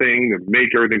everything to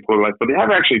make everything pro-life, but they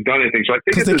haven't actually done anything. So I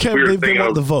think it's this weird thing. They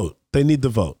want the vote. They need the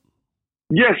vote.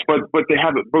 Yes, but they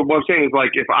haven't. But what I'm saying is,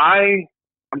 like, if I'm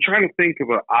trying to think of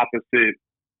an opposite,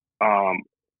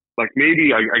 like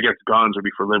maybe I guess guns would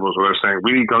be for liberals, where they're saying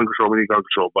we need gun control,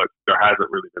 but there hasn't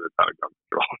really been a ton of gun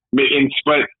control.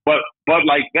 But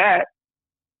like that,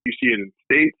 you see it in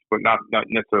states, but not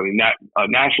necessarily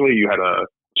nationally. You had a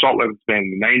assault weapons ban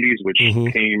in the 90s,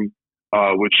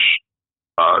 which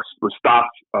was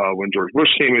stopped when George Bush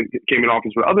came in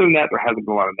office. But other than that, there hasn't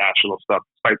been a lot of national stuff,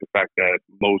 despite the fact that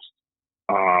most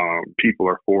people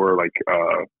are for like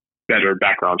better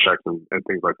background checks and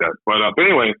things like that. But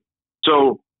anyway,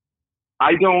 so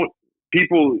Donald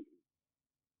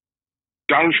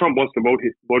Trump wants to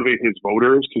motivate his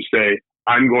voters to say,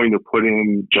 I'm going to put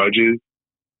in judges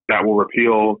that will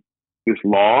repeal this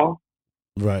law.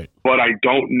 Right. But I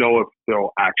don't know if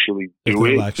they'll actually do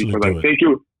it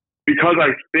because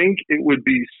I think it would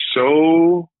be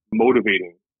so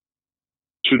motivating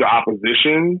to the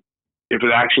opposition if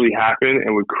it actually happened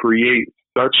and would create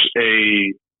such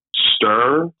a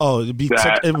stir. Oh, it'd be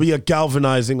a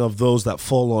galvanizing of those that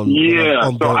fall on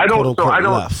on the quote-unquote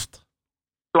left.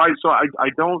 So I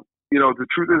don't, the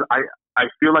truth is I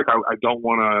feel like I don't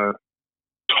want to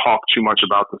talk too much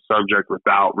about the subject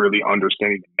without really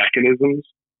understanding the mechanisms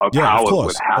of how it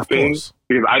would happen,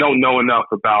 because I don't know enough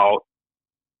about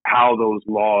how those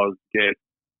laws get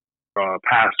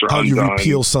passed or undone. How you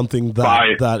repeal something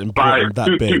that important,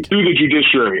 that big. Through the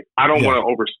judiciary. I don't want to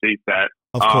overstate that.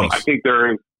 Of course. I think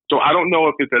so I don't know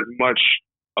if it's as much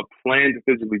a plan to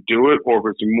physically do it, or if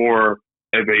it's more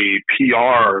of a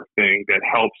PR thing that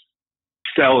helps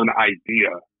sell an idea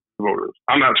to voters.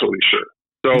 I'm not totally sure.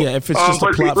 So, yeah, if it's just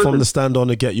a platform to stand on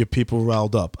to get your people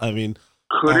riled up. I mean,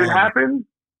 could it happen?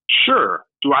 Sure.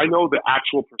 Do I know the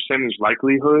actual percentage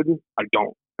likelihood? I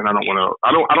don't, and I don't want to.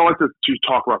 I don't like to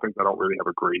talk about things I don't really have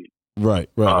a great. Right.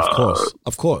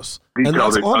 Of course. And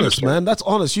that's honest, man. That's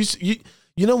honest. You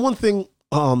know, one thing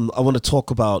I want to talk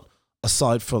about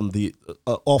aside from the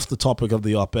off the topic of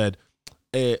the op-ed,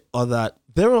 are that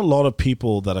there are a lot of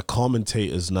people that are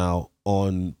commentators now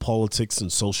on politics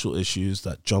and social issues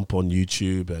that jump on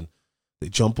YouTube and they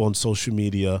jump on social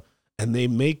media and they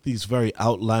make these very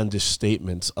outlandish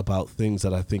statements about things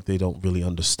that I think they don't really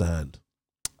understand.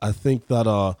 I think that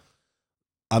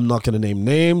I'm not going to name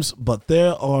names, but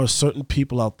there are certain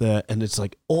people out there and it's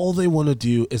like all they want to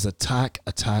do is attack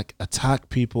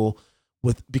people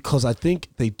because I think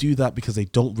they do that because they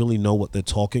don't really know what they're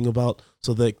talking about.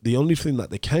 So the only thing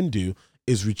that they can do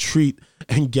is retreat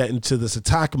and get into this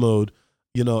attack mode,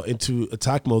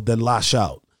 then lash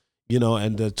out,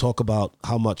 and talk about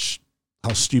how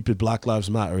stupid Black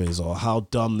Lives Matter is, or how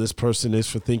dumb this person is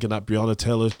for thinking that Breonna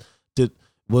Taylor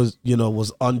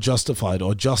was unjustified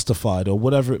or justified or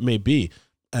whatever it may be.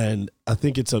 And I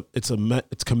think it's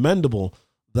commendable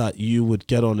that you would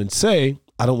get on and say,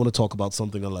 I don't want to talk about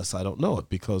something unless I don't know it,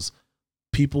 because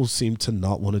people seem to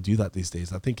not want to do that these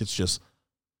days. I think it's just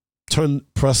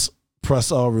press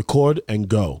record and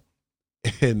go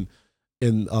in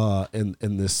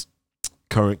this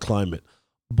current climate.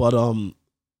 But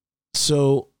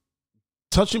so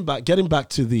getting back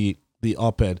to the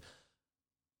op-ed,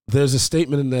 there's a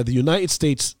statement in there: the United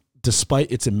States,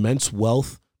 despite its immense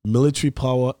wealth, military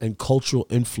power, and cultural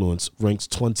influence, ranks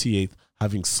 28th,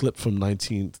 having slipped from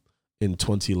 19th in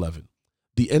 2011.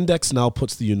 The index now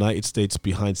puts the United States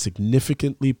behind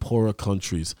significantly poorer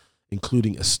countries,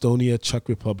 including Estonia, Czech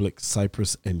Republic,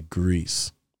 Cyprus, and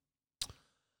Greece.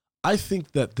 I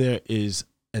think that there is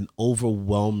an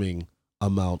overwhelming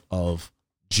amount of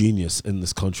genius in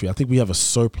this country. I think we have a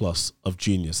surplus of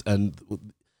genius. And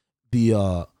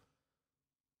the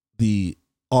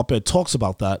op-ed talks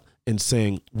about that in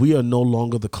saying, we are no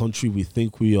longer the country we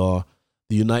think we are.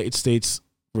 The United States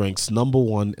ranks number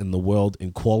 1 in the world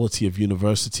in quality of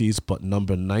universities, but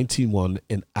number 91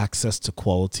 in access to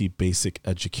quality basic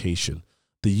education.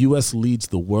 The U.S. leads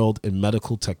the world in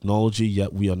medical technology,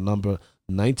 yet we are number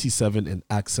 97 in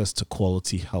access to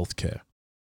quality healthcare.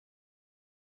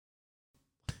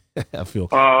 I feel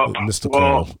Mr. Well,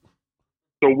 Carl.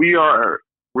 so we're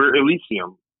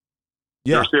Elysium.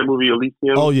 You Yeah. ever see that movie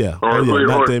Elysium? Oh yeah.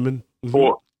 Matt Damon. Mm-hmm.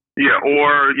 Or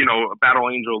Battle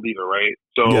Angel Alita, right?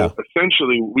 So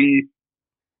essentially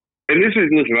listen,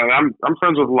 I'm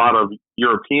friends with a lot of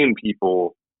European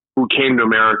people who came to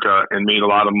America and made a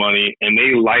lot of money, and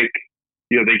they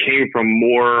they came from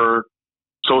more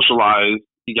socialized,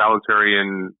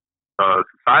 egalitarian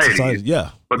societies.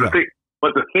 Yeah. But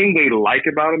the thing they like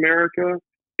about America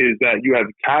is that you have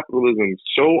capitalism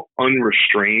so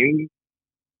unrestrained.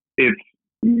 It's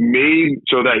made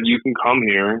so that you can come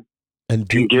here and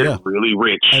get really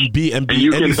rich and be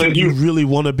anything you really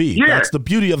want to be. Yeah, that's the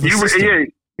beauty of the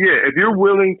system. Yeah, if you're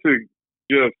willing to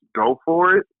just go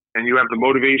for it and you have the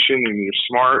motivation and you're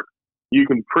smart, you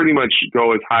can pretty much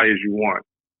go as high as you want.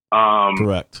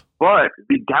 Correct. But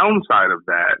the downside of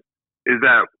that is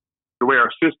that the way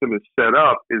our system is set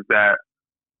up is that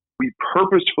we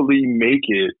purposefully make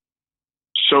it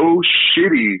so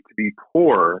shitty to be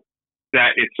poor that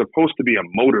it's supposed to be a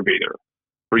motivator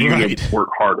for you to work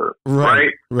harder,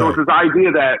 right? So it's this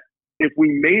idea that if we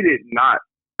made it not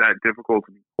that difficult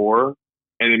to be poor,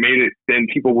 and it made it, then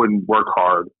people wouldn't work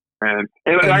hard. And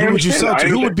who would you sell to?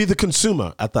 Who would be the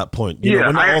consumer at that point? You know,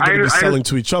 we're not all going to be selling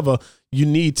to each other. You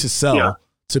need to sell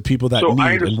to people that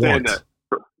need and want.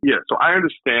 So I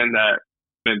understand that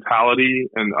mentality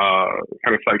and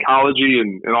kind of psychology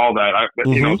and all that.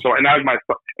 So and I have my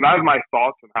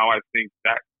thoughts on how I think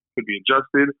that could be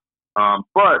adjusted.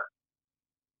 But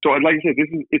so like I said,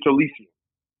 it's Elysium,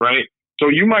 right? So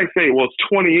you might say, well, it's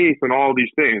 28th and all these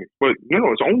things, but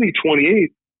no, it's only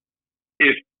 28th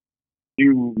if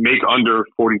you make under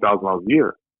 $40,000 a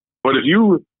year. But if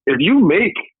you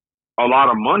make a lot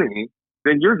of money,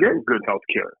 then you're getting good health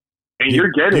care. And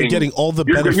you're getting all the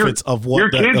benefits of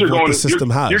what the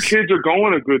system has. Your kids are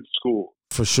going to good school.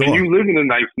 For sure. And you live in a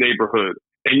nice neighborhood.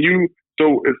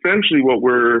 So essentially what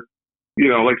we're,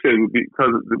 like I said,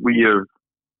 because we have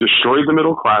destroyed the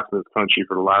middle class in this country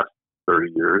for the last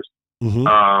 30 years. Mm-hmm.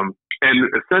 And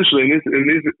essentially,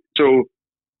 so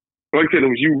like I said,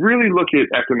 you really look at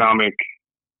economic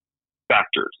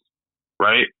factors,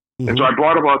 right? Mm-hmm. And so I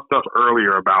brought about stuff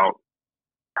earlier about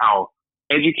how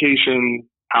education,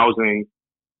 housing,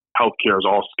 healthcare is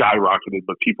all skyrocketed,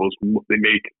 but they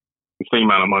make the same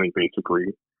amount of money basically.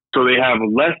 So they have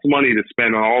less money to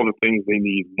spend on all the things they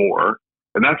need more,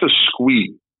 and that's a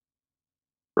squeeze,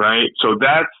 right? So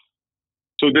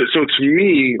to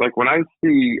me, like when I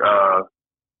see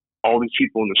all these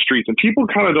people in the streets, and people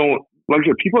kind of don't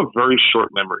people have very short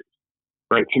memories,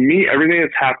 right? To me, everything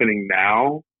that's happening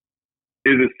now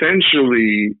is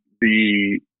essentially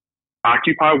the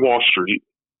Occupy Wall Street.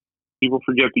 People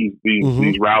forget these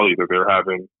rallies that they're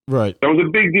having. Right. That was a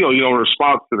big deal, in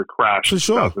response to the crash in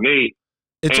 2008.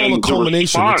 It's all a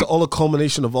culmination. It's all a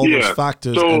culmination of all those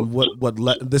factors,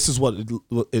 and this is what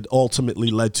it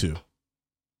ultimately led to.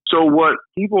 So what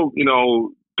people,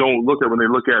 don't look at when they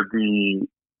look at the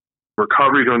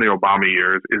recovery during the Obama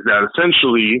years is that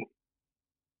essentially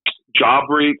job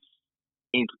rates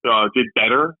did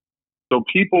better. So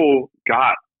people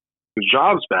got the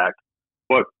jobs back,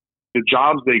 but the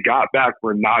jobs they got back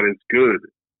were not as good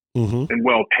and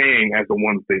well-paying as the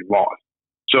ones they lost.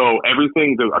 So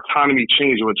the economy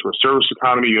changed. It went to a service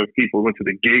economy. You have people who went to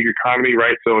the gig economy,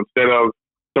 right? So instead of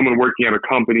someone working at a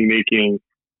company making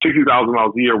 $60,000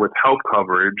 a year with health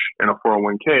coverage and a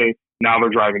 401k, now they're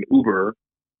driving Uber.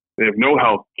 They have no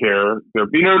health care.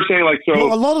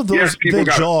 A lot of those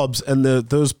jobs and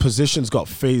those positions got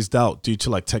phased out due to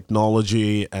like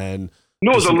technology and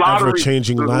there's a lot of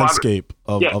changing landscape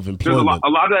of employment. A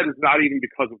lot of that is not even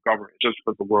because of government, just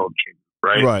because the world changes,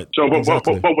 right? Right. So, but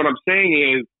what I'm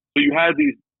saying is, so you had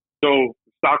these. So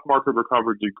stock market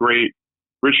recovery did great.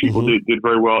 Rich people did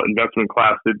very well. Investment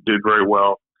class did very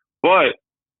well. But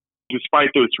despite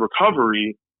this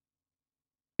recovery,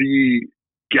 the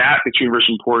gap between rich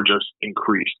and poor just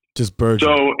increased. Just burgeoned.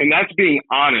 So, and that's being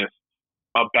honest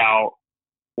about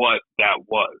what that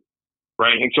was,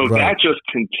 right? And so that just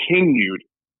continued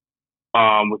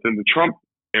within the Trump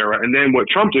era. And then what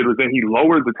Trump did was then he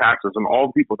lowered the taxes on all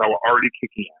the people that were already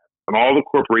kicking ass, and all the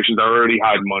corporations that already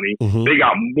had money. They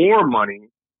got more money,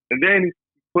 and then he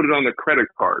put it on the credit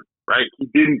card, right? He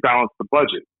didn't balance the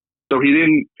budget. So he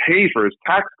didn't pay for his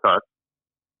tax cuts.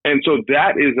 And so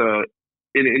that is so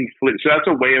that's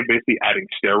a way of basically adding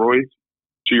steroids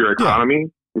to your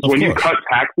economy. It's when you cut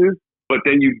taxes, but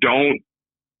then you don't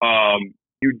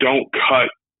cut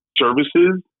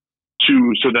services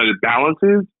so that it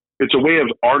balances. It's a way of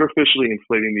artificially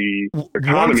inflating the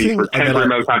economy for temporary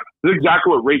amount of time. This is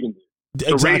exactly what Reagan did.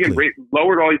 So Reagan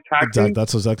lowered all these taxes.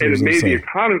 That's exactly and what it made the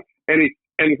economy. And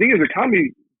And the thing is, the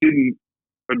economy didn't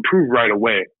improve right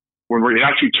away. When it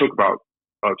actually took about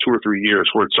 2 or 3 years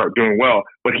for it to start doing well,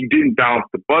 but he didn't balance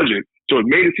the budget. So it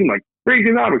made it seem like great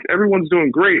economics, everyone's doing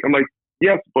great. I'm like,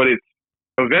 yes, but it's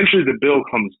eventually the bill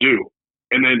comes due.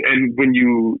 And when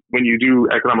you do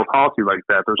economic policy like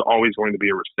that, there's always going to be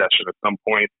a recession at some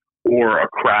point or a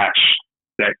crash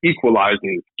that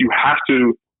equalizes. You have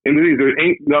to, and there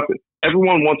ain't nothing.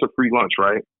 Everyone wants a free lunch,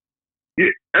 right?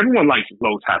 Everyone likes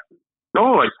low taxes. No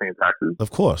one likes paying taxes.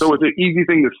 Of course. So it's an easy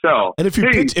thing to sell. And if you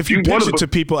pitch it to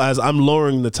people as I'm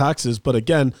lowering the taxes, but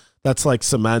again, that's like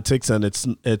semantics, and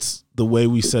it's the way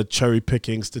we said cherry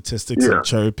picking statistics and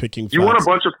cherry picking facts. You want a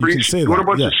bunch of free shit. You want a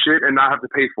bunch of shit and not have to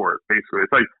pay for it, basically.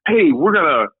 It's like, hey, we're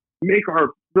gonna make our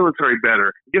military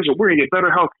better. Guess what? We're gonna get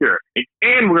better health care.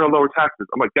 And we're gonna lower taxes.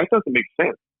 I'm like, that doesn't make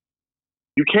sense.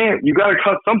 You can't. You gotta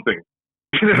cut something.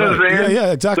 You know what I'm saying?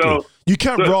 Yeah, exactly. So, you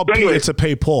can't rob Peter to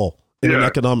pay Paul in an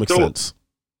economic sense.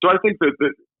 So I think that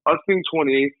us being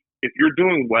 28, if you're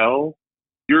doing well,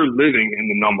 you're living in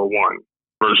the number one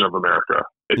version of America.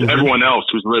 It's everyone else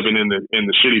who's living in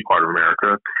the shitty part of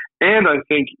America. And I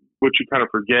think what you kind of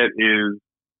forget is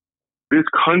this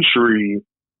country,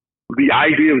 the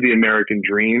idea of the American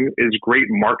dream is great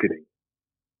marketing,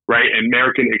 right?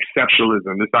 American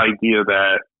exceptionalism, this idea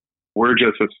that we're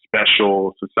just a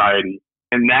special society.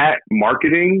 And that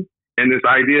marketing and this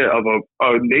idea of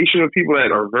a nation of people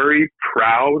that are very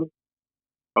proud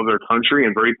of their country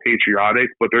and very patriotic,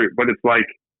 but it's like,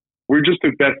 we're just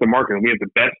the best at marketing. We have the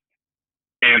best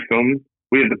anthem.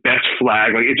 We have the best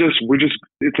flag. Like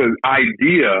it's an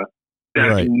idea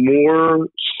that's more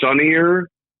sunnier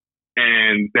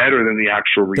and better than the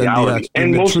actual reality.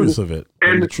 And most of it.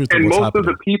 And most of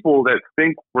the people that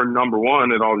think we're number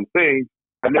one at all these things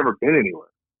have never been anywhere.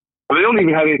 Well, they don't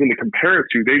even have anything to compare it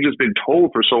to. They've just been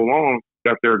told for so long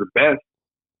that they're the best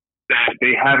that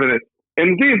they haven't.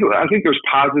 And I think there's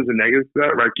positives and negatives to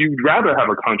that, right? You'd rather have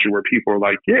a country where people are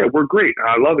like, yeah, we're great, and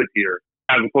I love it here,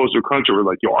 as opposed to a country where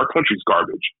like, yo, our country's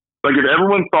garbage. Like, if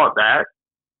everyone thought that,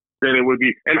 then it would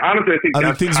be. And honestly,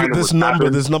 I think this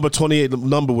number 28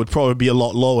 number would probably be a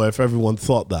lot lower if everyone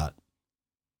thought that.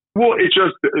 Well, it's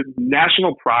just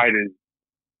national pride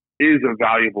is a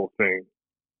valuable thing.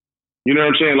 You know what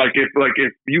I'm saying? Like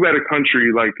if you had a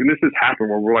country like, and this has happened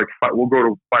where we're like, we'll go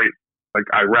to fight like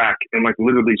Iraq, and like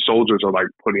literally soldiers are like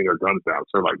putting their guns down.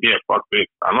 So like, yeah, fuck this.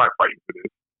 I'm not fighting for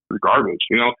this. It's garbage,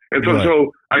 you know? And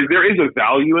so there is a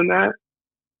value in that.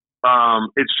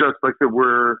 It's just like that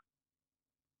we're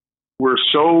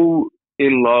so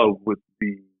in love with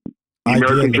the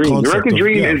American dream. The American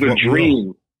dream is a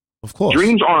dream. Of course.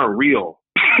 Dreams aren't real.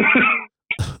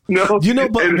 No, you know,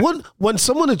 but when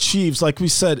someone achieves, like we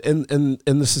said, in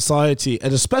the society,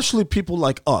 and especially people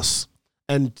like us,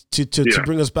 and to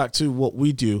bring us back to what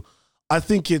we do, I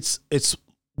think it's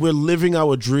we're living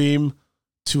our dream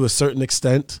to a certain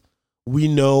extent. We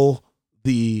know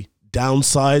the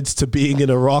downsides to being in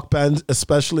a rock band,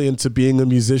 especially, and to being a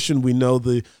musician. We know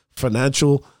the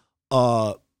financial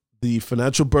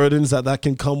burdens that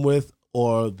can come with,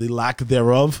 or the lack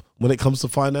thereof when it comes to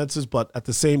finances. But at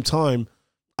the same time,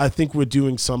 I think we're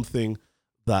doing something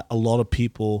that a lot of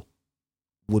people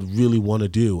would really want to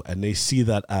do, and they see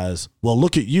that as, well,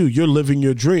 look at you, you're living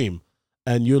your dream,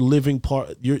 and you're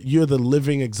you're the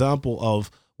living example of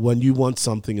when you want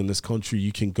something in this country,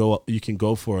 you can go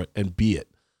for it and be it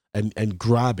and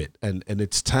grab it, and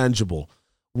it's tangible,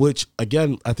 which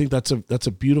again, I think that's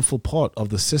a beautiful part of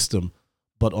the system.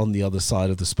 But on the other side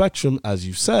of the spectrum, as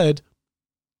you said,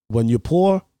 when you're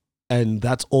poor and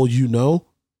that's all you know,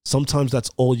 sometimes that's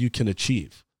all you can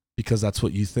achieve, because that's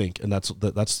what you think, and that's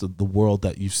the world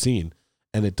that you've seen,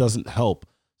 and it doesn't help.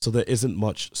 So there isn't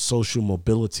much social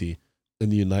mobility in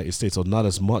the United States, or not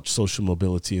as much social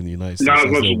mobility in the United States as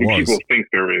there was. People think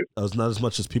there is. Not as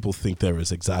much as people think there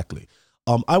is, exactly.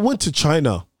 I went to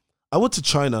China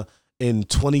in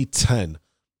 2010,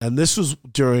 and this was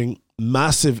during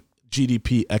massive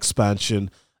GDP expansion.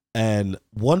 And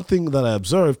one thing that I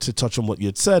observed, to touch on what you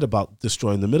had said about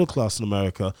destroying the middle class in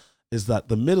America, is that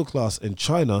the middle class in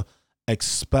China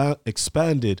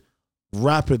expanded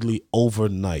rapidly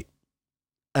overnight.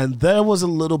 And there was a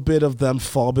little bit of them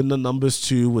fobbing the numbers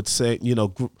too, with saying, you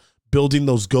know, building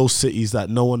those ghost cities that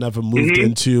no one ever moved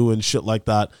into and shit like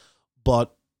that.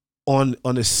 But on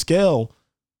a scale,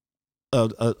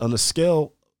 as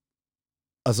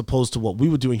opposed to what we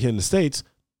were doing here in the States,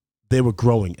 they were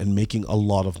growing and making a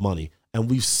lot of money. And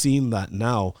we've seen that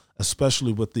now,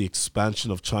 especially with the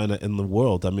expansion of China in the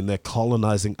world. I mean, they're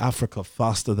colonizing Africa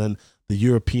faster than the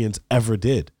Europeans ever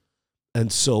did. And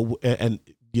so, and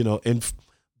you know,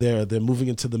 they're moving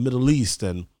into the Middle East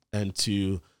and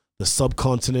to the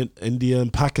subcontinent, India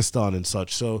and Pakistan and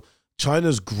such. So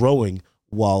China's growing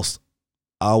whilst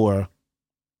our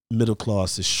middle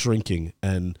class is shrinking,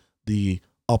 and the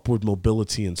upward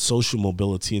mobility and social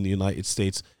mobility in the United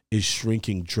States is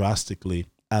shrinking drastically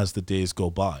as the days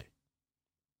go by.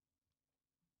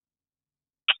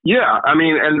 Yeah, I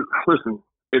mean, and listen,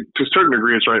 to a certain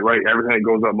degree, it's right? Everything that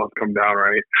goes up must come down,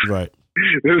 right? Right.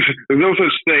 There's no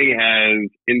such thing as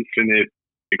infinite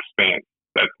expanse.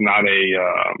 That's not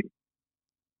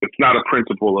it's not a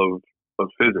principle of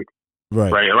physics.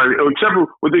 Right. Right. Except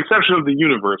with the exception of the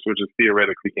universe, which is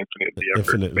theoretically infinite.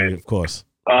 Infinitely, of course.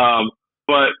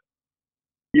 But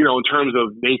in terms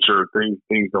of nature,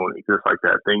 things don't exist like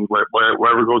that. Things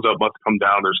wherever goes up must come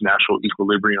down. There's natural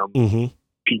equilibrium, Mm-hmm.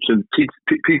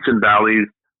 peaks and valleys,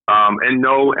 and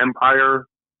no empire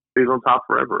stays on top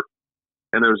forever.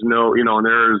 And there's no, and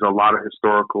there's a lot of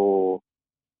historical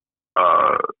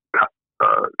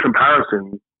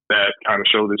comparisons that kind of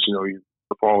show this.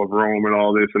 The fall of Rome and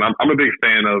all this. And I'm a big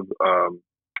fan of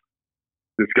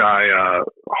this guy,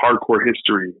 Hardcore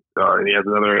History, and he has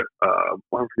another, I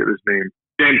forget his name,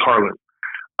 Dan Carlin,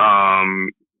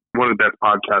 one of the best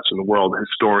podcasts in the world,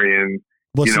 historian.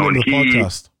 What's the name of the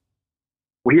podcast?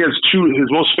 Well, he has two. His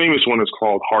most famous one is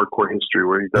called Hardcore History,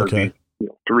 where he does these,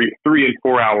 3 and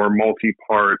 4 hour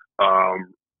multi-part,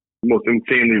 most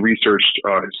insanely researched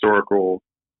historical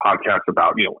podcasts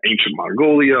about ancient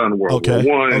Mongolia and World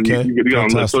War I. Okay.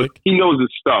 So he knows his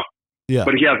stuff. Yeah.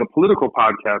 But he has a political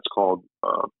podcast called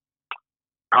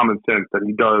Common Sense that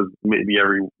he does maybe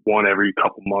every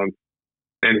couple months,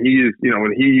 and he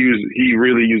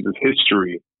really uses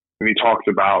history, and he talks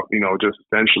about just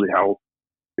essentially how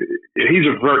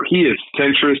he is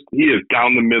centrist. He is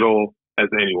down the middle as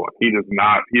anyone. He does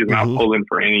not pull in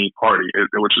for any party,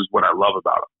 which is what I love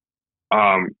about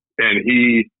him. And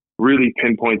he really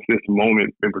pinpoints this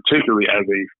moment in particularly as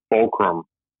a fulcrum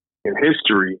in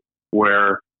history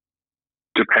where,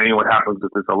 depending on what happens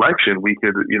with this election, we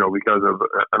could, because of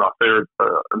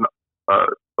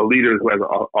a leader who has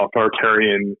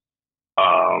authoritarian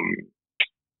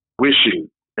wishes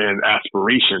and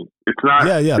aspirations. It's not.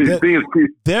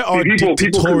 There are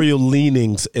dictatorial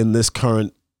leanings in this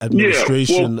current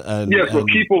administration,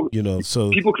 so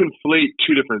people conflate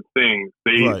two different things.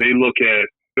 They look at.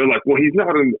 They're like, well, he's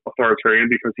not an authoritarian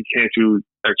because he can't do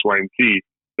X, Y, and Z.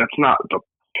 That's not the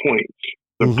point.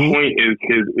 The point is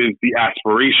the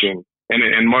aspiration,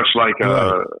 and much like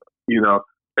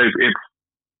it's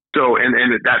so, and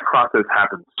that process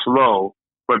happens slow,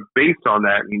 but based on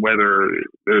that, and whether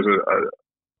there's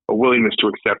a willingness to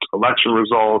accept election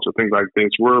results or things like this,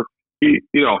 he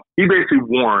basically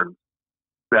warned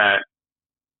that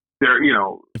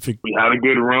we had a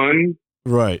good run.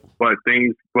 Right, but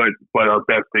our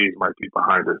best days might be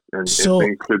behind us, and this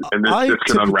could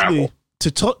unravel. To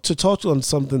talk on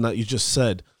something that you just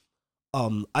said,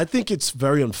 I think it's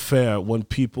very unfair when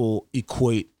people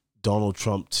equate Donald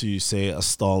Trump to, say, a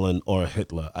Stalin or a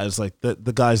Hitler. I was like,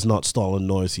 the guy's not Stalin,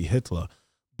 nor is he Hitler,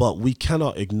 but we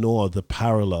cannot ignore the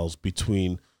parallels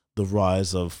between the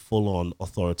rise of full-on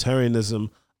authoritarianism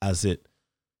as it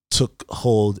took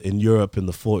hold in Europe in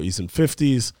the 40s and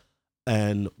 50s.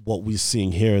 And what we're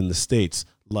seeing here in the States,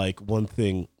 like one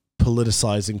thing,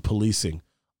 politicizing policing.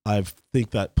 I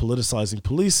think that politicizing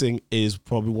policing is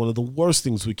probably one of the worst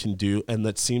things we can do, and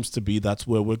that seems to be that's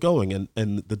where we're going. And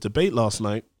the debate last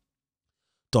night,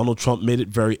 Donald Trump made it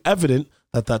very evident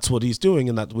that that's what he's doing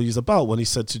and that's what he's about when he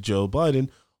said to Joe Biden,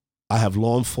 I have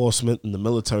law enforcement and the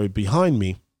military behind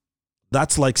me.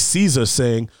 That's like Caesar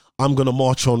saying, I'm going to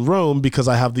march on Rome because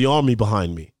I have the army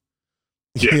behind me.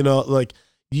 Yeah.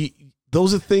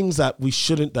 Those are things that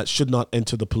should not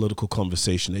enter the political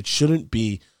conversation. It shouldn't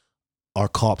be our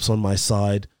cops on my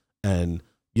side. And,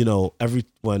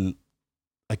 when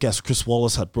I guess Chris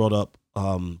Wallace had brought up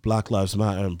Black Lives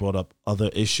Matter and brought up other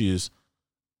issues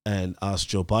and asked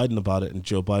Joe Biden about it, and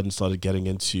Joe Biden started getting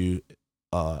into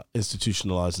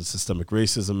institutionalized and systemic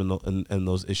racism and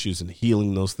those issues and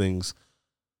healing those things,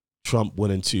 Trump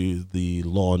went into the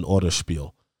law and order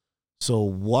spiel. So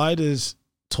why does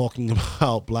talking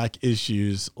about black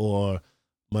issues or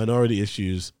minority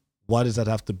issues, why does that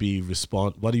have to be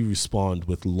why do you respond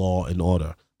with law and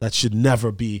order? That should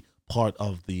never be part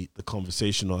of the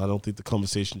conversation, or I don't think the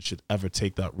conversation should ever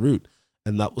take that route.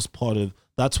 And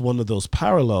that's one of those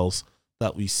parallels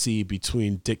that we see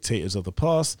between dictators of the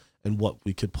past and what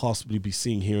we could possibly be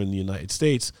seeing here in the United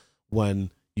States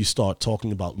when you start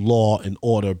talking about law and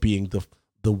order being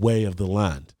the way of the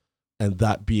land, and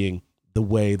that being the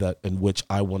way that in which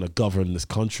I want to govern this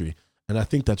country. And I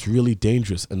think that's really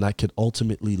dangerous, and that could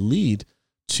ultimately lead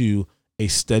to a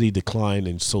steady decline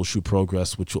in social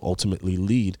progress, which will ultimately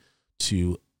lead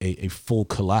to a full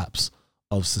collapse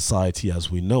of society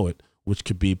as we know it, which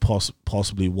could be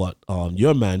possibly what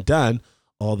your man Dan,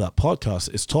 All That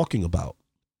Podcast, is talking about.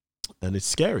 And it's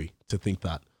scary to think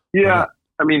that. Yeah,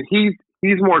 I mean, he's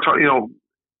more talking,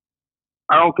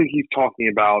 I don't think he's talking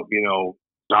about,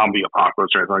 zombie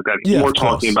apocalypse or anything like that. He's more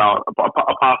talking about a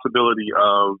possibility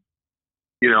of,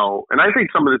 and I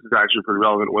think some of this is actually pretty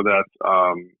relevant, whether that's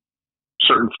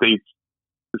certain states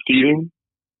seceding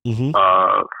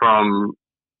from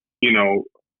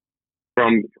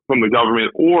the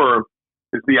government, or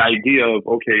it's the idea of,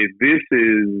 okay, this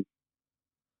is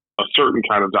a certain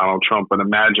kind of Donald Trump, but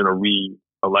imagine a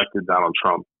re-elected Donald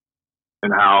Trump,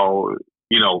 and how,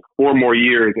 4 more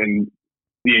years and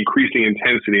the increasing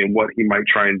intensity and what he might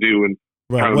try and do. And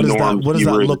right. What does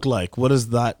that look like? What does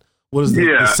the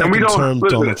second term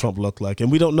Donald Trump look like?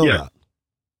 And we don't know that.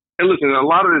 And listen, a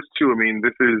lot of this too, I mean,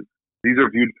 these are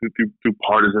viewed through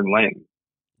partisan lens,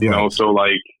 so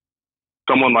like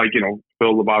someone like,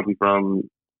 Phil Labonte from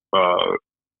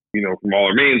from All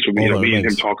Our Mains, so me and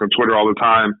him talk on Twitter all the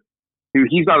time.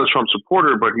 He's not a Trump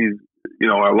supporter, but he's,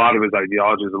 a lot of his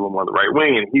ideology is a little more the right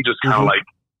wing, and he just kind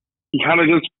of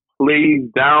just plays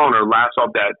down or laughs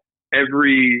off that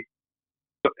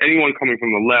anyone coming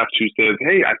from the left who says,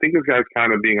 hey, I think this guy's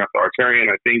kind of being authoritarian,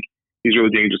 I think he's a really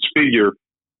dangerous figure,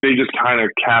 they just kind of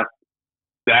cast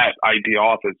that idea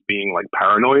off as being like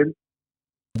paranoid.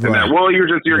 Right. And that, well, you're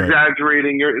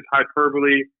exaggerating, it's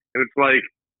hyperbole. And it's like,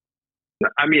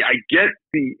 I mean, I get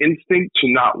the instinct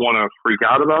to not want to freak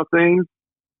out about things,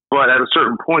 but at a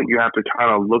certain point, you have to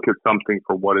kind of look at something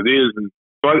for what it is. And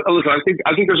so, listen, I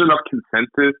think there's enough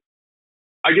consensus.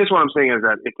 I guess what I'm saying is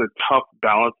that it's a tough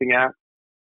balancing act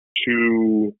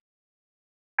to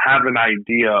have an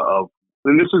idea of,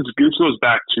 and this goes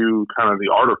back to kind of the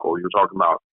article you're talking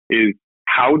about, is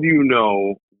how do you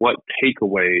know what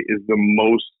takeaway is the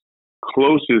most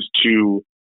closest to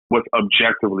what's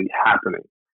objectively happening?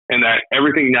 And that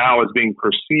everything now is being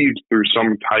perceived through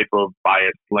some type of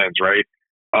biased lens, right?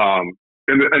 And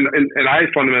I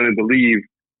fundamentally believe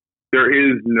there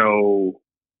is no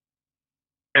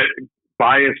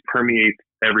bias permeates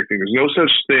everything. There's no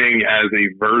such thing as a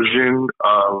version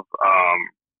of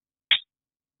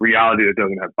reality that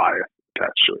doesn't have bias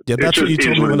attached to it. Yeah, that's what you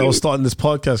told me when I was starting this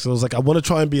podcast. I was like, I want to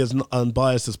try and be as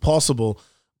unbiased as possible,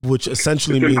 which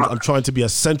essentially means I'm trying to be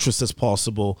as centrist as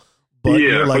possible. But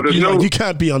you're like, you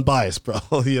can't be unbiased, bro.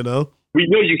 No, you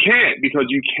can't, because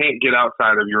you can't get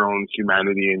outside of your own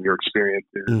humanity and your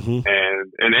experiences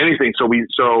and anything. So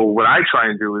what I try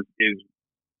and do is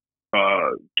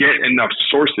get enough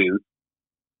sources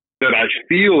that I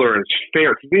feel are as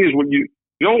fair. The thing is, what you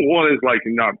don't want is like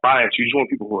not biased. You just want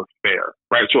people who are fair,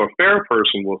 right? So a fair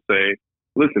person will say,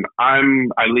 "Listen, I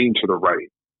lean to the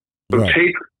right. So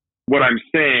take what I'm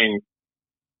saying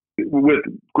with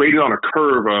graded on a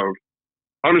curve of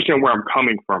understand where I'm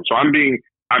coming from. So I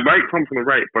might come from the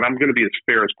right, but I'm going to be as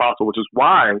fair as possible, which is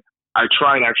why I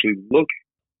try and actually look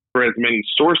for as many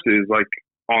sources like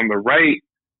on the right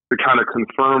to kind of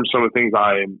confirm some of the things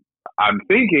I'm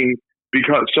thinking,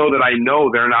 because so that I know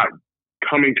they're not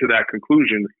coming to that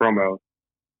conclusion from a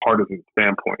partisan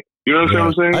standpoint. You know what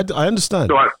I'm saying? I understand.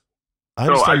 So I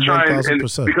try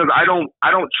 1,000%. Because I don't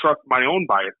trust my own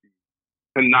bias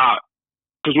to not.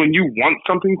 Because when you want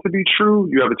something to be true,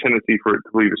 you have a tendency for it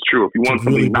to believe it's true. If you want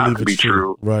something not to be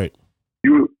true, right?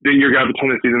 Then you're gonna have a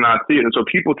tendency to not see it. And so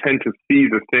people tend to see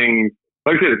the things.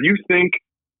 Like I said, if you think,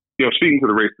 speaking to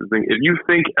the racist thing, if you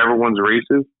think everyone's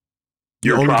racist,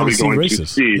 you're probably going to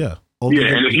see.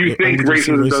 And if you think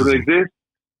racism doesn't exist,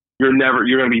 you're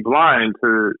going to be blind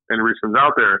to any racism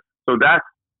out there. So that's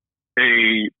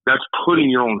putting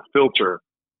your own filter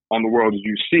on the world as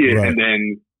you see it,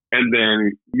 and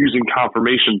then using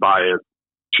confirmation bias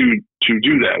to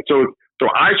do that. So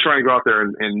I try and go out there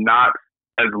and not,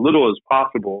 as little as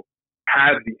possible,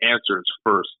 have the answers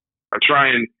first. I try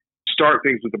and start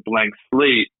things with a blank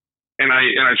slate, and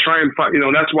I try and find,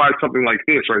 that's why something like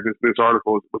this, right? This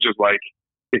article, which is like,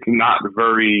 it's not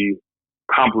very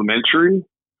complimentary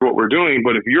to what we're doing,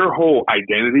 but if your whole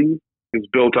identity is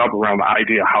built up around the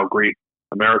idea of how great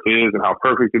America is and how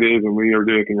perfect it is and we never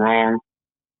do anything wrong,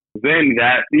 then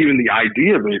that, even the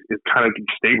idea of it is kind of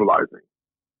destabilizing.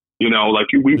 Like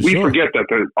we forget that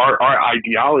our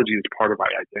ideology is part of our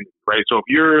identity, right? So if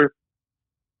you're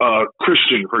a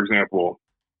Christian, for example,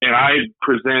 and I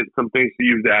present some things to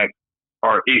you that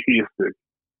are atheistic,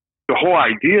 the whole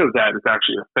idea of that is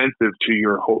actually offensive to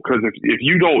your whole, because if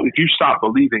you stop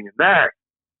believing in that,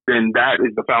 then that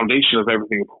is the foundation of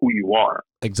everything of who you are.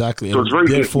 Exactly. So it's very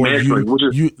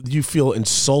dismantling. You feel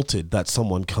insulted that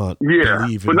someone can't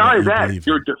believe in but not only that, believe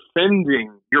you're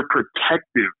defending, you're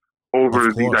protective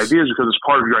over these ideas because it's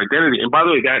part of your identity. And by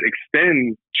the way, that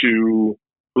extends to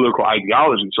political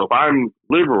ideology. So if I'm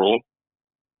liberal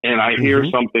and I hear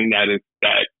something that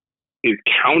is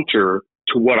counter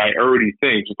to what I already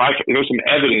think, if there's some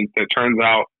evidence that turns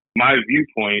out my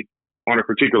viewpoint on a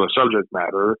particular subject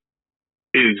matter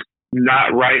is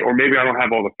not right, or maybe I don't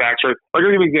have all the facts right. Like, I'll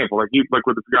give you an example, like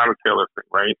with the Breonna Taylor thing,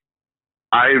 right?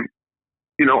 I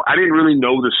didn't really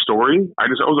know the story. I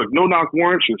was like, no knock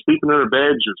warrant. She was sleeping in her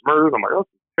bed. She was murdered. I'm like, oh,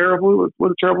 terrible.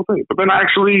 What a terrible thing. But then I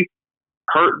actually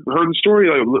heard the story,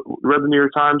 like read the New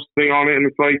York Times thing on it, and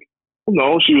it's like, well,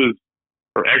 no,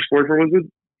 her ex-boyfriend was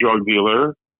a drug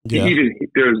dealer. Yeah.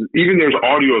 There's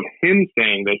audio of him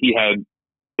saying that he had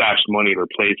stashed money at her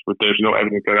place, but there's no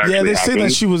evidence that actually happened.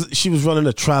 Say that she was running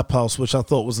a trap house, which I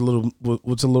thought was a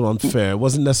little unfair. It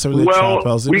wasn't necessarily a trap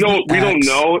house. We don't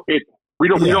know it. We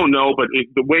don't know, but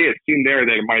the way it seemed there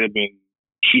that it might have been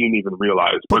she didn't even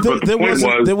realize. But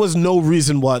there was no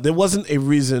reason why. There wasn't a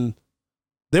reason.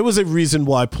 There was a reason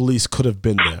why police could have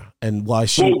been there, and why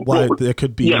there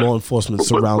could be law enforcement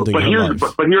surrounding her life.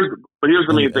 But here's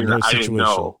the main thing that I didn't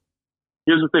know.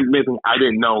 Here's the main thing I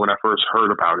didn't know when I first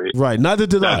heard about it. Right. Neither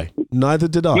did I. No,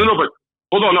 but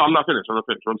hold on. No, I'm not finished. What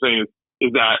I'm saying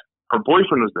is that her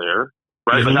boyfriend was there,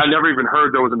 right? Like, I never even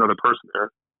heard there was another person there.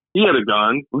 He had a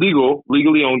gun,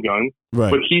 legally owned gun, right.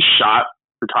 But he shot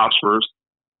the cops first,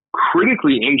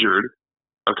 critically injured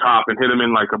a cop and hit him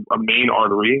in like a main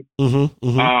artery.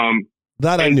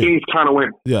 That I knew. Things kind of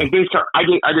went. Yeah. And I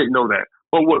didn't know that.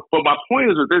 But my point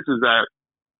is that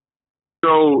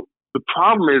so the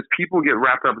problem is people get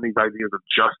wrapped up in these ideas of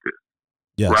justice,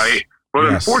 yes. right? But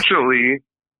unfortunately,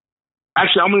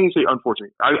 actually, I'm going to say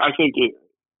unfortunately. I think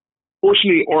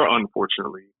fortunately or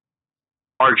unfortunately,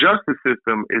 our justice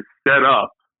system is set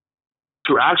up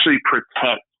to actually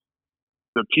protect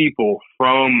the people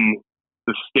from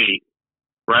the state,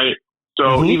 right?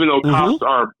 So even though cops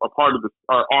are a part of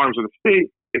are arms of the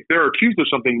state, if they're accused of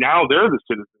something, now they're the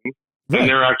citizen and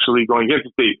they're actually going against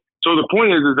the state. So the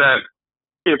point is that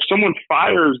if someone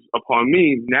fires upon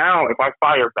me, now if I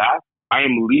fire back, I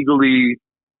am legally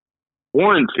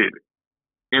warranted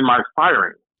in my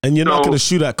firing. And you're not going to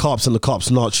shoot at cops and the cops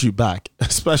not shoot back,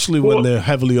 especially when they're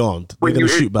heavily armed. They're going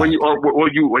to shoot back. When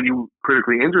you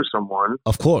critically injure someone.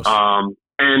 Of course. But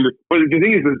the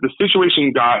thing is, the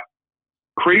situation got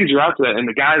crazier after that. And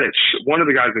the guy one of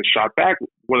the guys that shot back,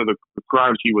 one of the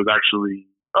crimes he was actually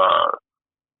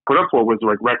put up for was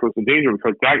like reckless endangerment,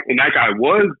 because that guy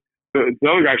was, the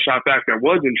other guy shot back that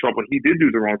was in trouble. He did do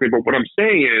the wrong thing. But what I'm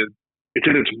saying is,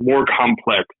 it's more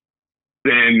complex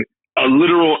than a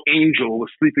literal angel was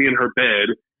sleeping in her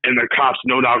bed and the cops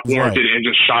no doubt warranted and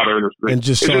just shot her.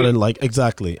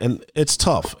 Exactly. And it's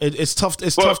tough. It's tough.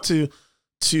 It's tough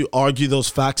to argue those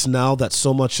facts now that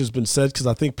so much has been said, because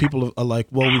I think people are like,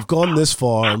 well, we've gone this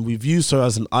far and we've used her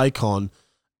as an icon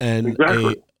and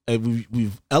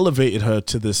we've elevated her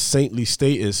to this saintly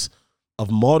status of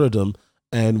martyrdom,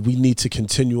 and we need to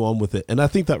continue on with it. And I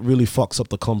think that really fucks up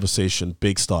the conversation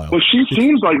big style. Well, she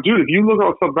seems like, dude, if you look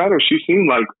at stuff about her, she seemed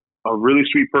like a really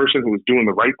sweet person who was doing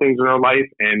the right things in her life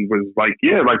and was like,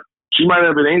 she might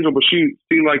have been an angel, but she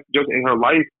seemed like just in her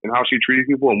life and how she treated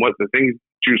people and what the things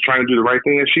she was trying to do the right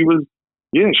thing. And she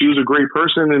was a great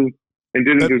person and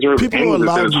didn't deserve people are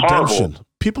allowed redemption. Horrible.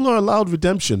 People are allowed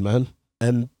redemption, man.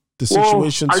 And the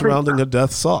situation surrounding her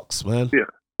death sucks, man. Yeah.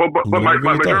 But my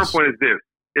general point is this.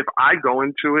 If I go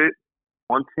into it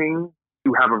wanting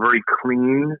to have a very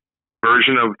clean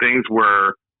version of things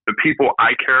where the people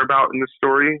I care about in the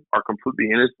story are completely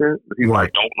innocent, the people I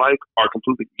don't like are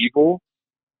completely evil,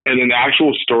 and then the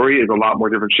actual story is a lot more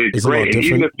different shades of gray. And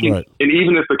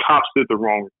even if the cops did the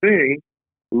wrong thing,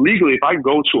 legally, if I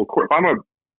go to a court,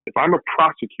 if I'm a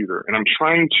prosecutor and I'm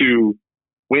trying to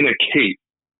win a case,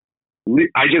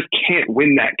 I just can't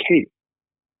win that case.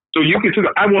 So you can say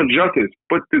that I want justice,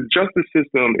 but the justice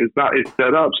system is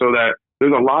set up so that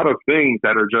there's a lot of things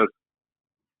that are just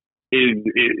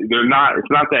it's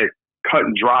not that cut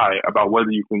and dry about whether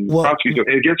you can prosecute.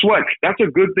 And guess what? That's a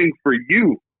good thing for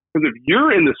you, because if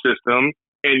you're in the system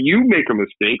and you make a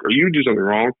mistake or you do something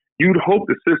wrong, you'd hope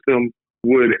the system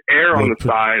would err on the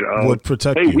side of would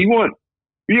protect you. We want.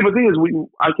 Yeah, but the thing is,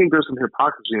 I think there's some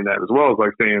hypocrisy in that as well. As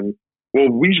like saying, well,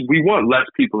 we want less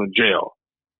people in jail.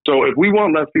 So if we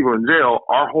want less people in jail,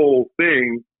 our whole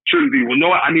thing shouldn't be, well,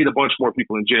 no, I need a bunch more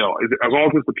people in jail, as long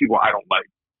as it's the people I don't like.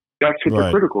 That's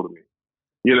hypocritical to me.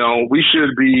 You know, we should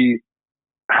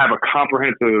have a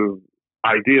comprehensive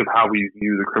idea of how we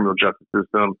view the criminal justice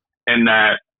system, and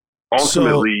that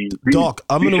ultimately, Doc,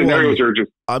 I'm going to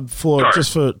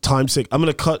just for time's sake, I'm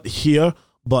going to cut here,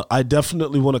 but I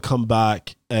definitely want to come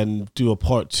back and do a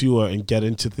part 2 and get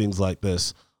into things like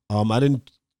this. I didn't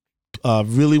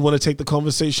really want to take the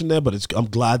conversation there, but I'm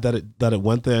glad that it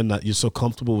went there and that you're so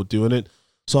comfortable with doing it.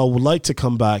 So I would like to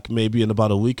come back maybe in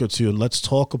about a week or 2 and let's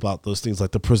talk about those things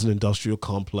like the prison industrial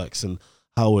complex and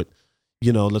how it,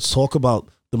 let's talk about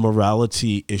the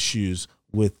morality issues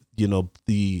with,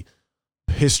 the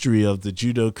history of the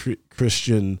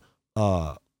Judeo-Christian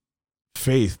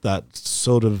faith that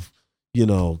sort of,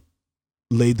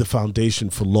 laid the foundation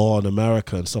for law in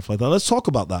America and stuff like that. Let's talk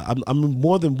about that. I'm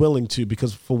more than willing to,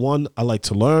 because for one, I like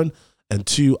to learn, and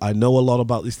 2, I know a lot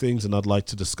about these things, and I'd like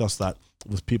to discuss that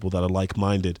with people that are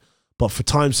like-minded. But for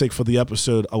time's sake, for the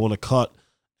episode, I want to cut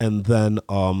and then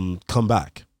come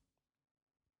back.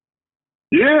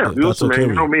 Yeah, listen, man.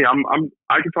 You know me.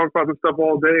 I can talk about this stuff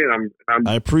all day, and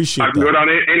I appreciate. I can go down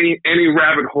any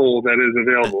rabbit hole that is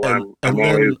available.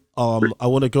 I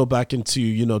want to go back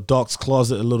into Doc's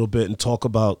closet a little bit and talk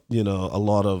about a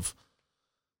lot of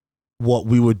what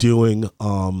we were doing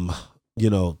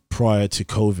prior to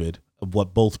COVID,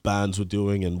 what both bands were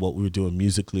doing and what we were doing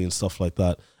musically and stuff like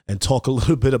that, and talk a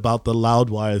little bit about the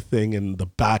Loudwire thing and the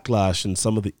backlash and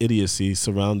some of the idiocy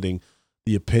surrounding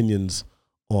the opinions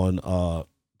on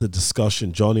the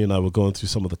discussion. Johnny and I were going through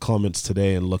some of the comments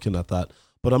today and looking at that.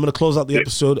 But I'm going to close out the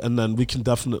episode, and then we can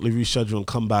definitely reschedule and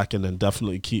come back and then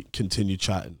definitely continue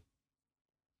chatting.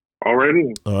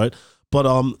 Alrighty. All right. But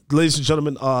ladies and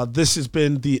gentlemen, this has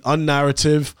been the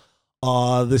Unnarrative.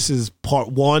 This is part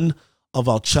 1 of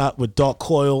our chat with Doc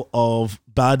Coyle of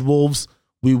Bad Wolves.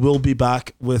 We will be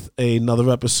back with another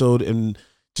episode and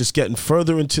just getting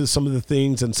further into some of the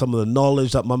things and some of the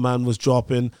knowledge that my man was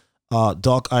dropping.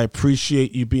 Doc, I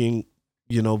appreciate you being,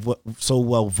 so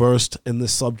well versed in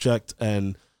this subject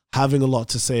and having a lot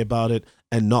to say about it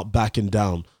and not backing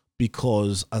down,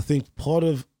 because I think one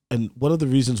of the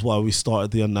reasons why we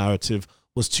started the Unnarrative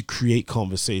was to create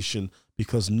conversation,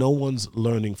 because no one's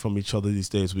learning from each other these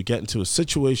days. We get into a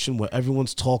situation where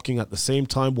everyone's talking at the same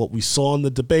time. What we saw in the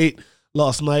debate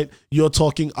last night, you're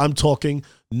talking, I'm talking,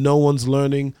 no one's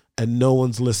learning and no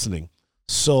one's listening.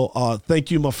 So thank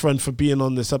you, my friend, for being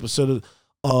on this episode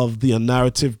of the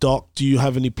Unnarrative. Doc, do you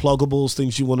have any pluggables,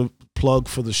 things you want to plug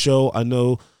for the show? I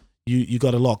know you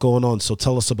got a lot going on, so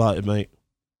tell us about it, mate.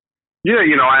 Yeah,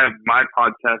 I have my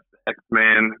podcast,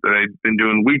 X-Man, that I've been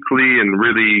doing weekly and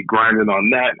really grinding on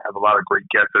that, and have a lot of great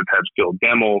guests. I've had Phil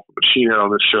Demmel from Machine Head on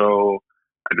the show.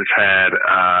 I just had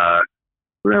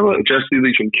Jesse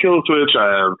Lee from Killswitch.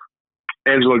 I have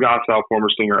Angela Gossow, former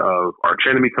singer of Arch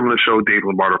Enemy, coming to the show. Dave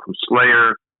Lombardo from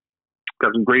Slayer.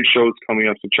 Got some great shows coming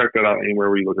up, so check that out anywhere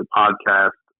where you look at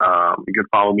podcasts. You can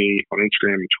follow me on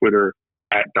Instagram and Twitter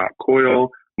at Doc Coyle.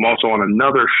 I'm also on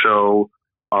another show,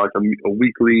 like a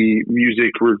weekly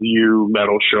music review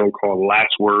metal show called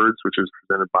Last Words, which is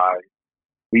presented by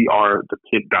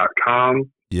wearethepit.com.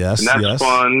 Yes, and that's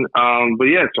fun. But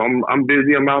yeah, so I'm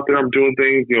busy. I'm out there. I'm doing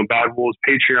things. Bad Wolves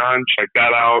Patreon. Check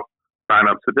that out. Sign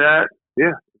up for that.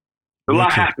 Yeah, a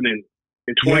lot happening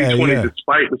in 2020,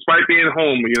 despite being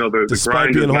home. The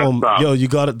grind being home. Yo, you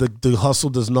got it. The hustle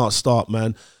does not stop,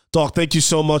 man. Doc, thank you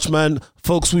so much, man.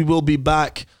 Folks, we will be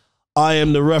back. I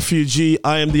am the refugee.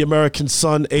 I am the American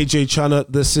son, AJ Channa.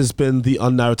 This has been the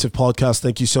Unnarrative Podcast.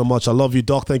 Thank you so much. I love you,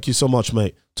 Doc. Thank you so much,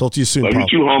 mate. Talk to you soon, love pal. You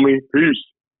too, homie. Peace.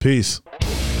 Peace.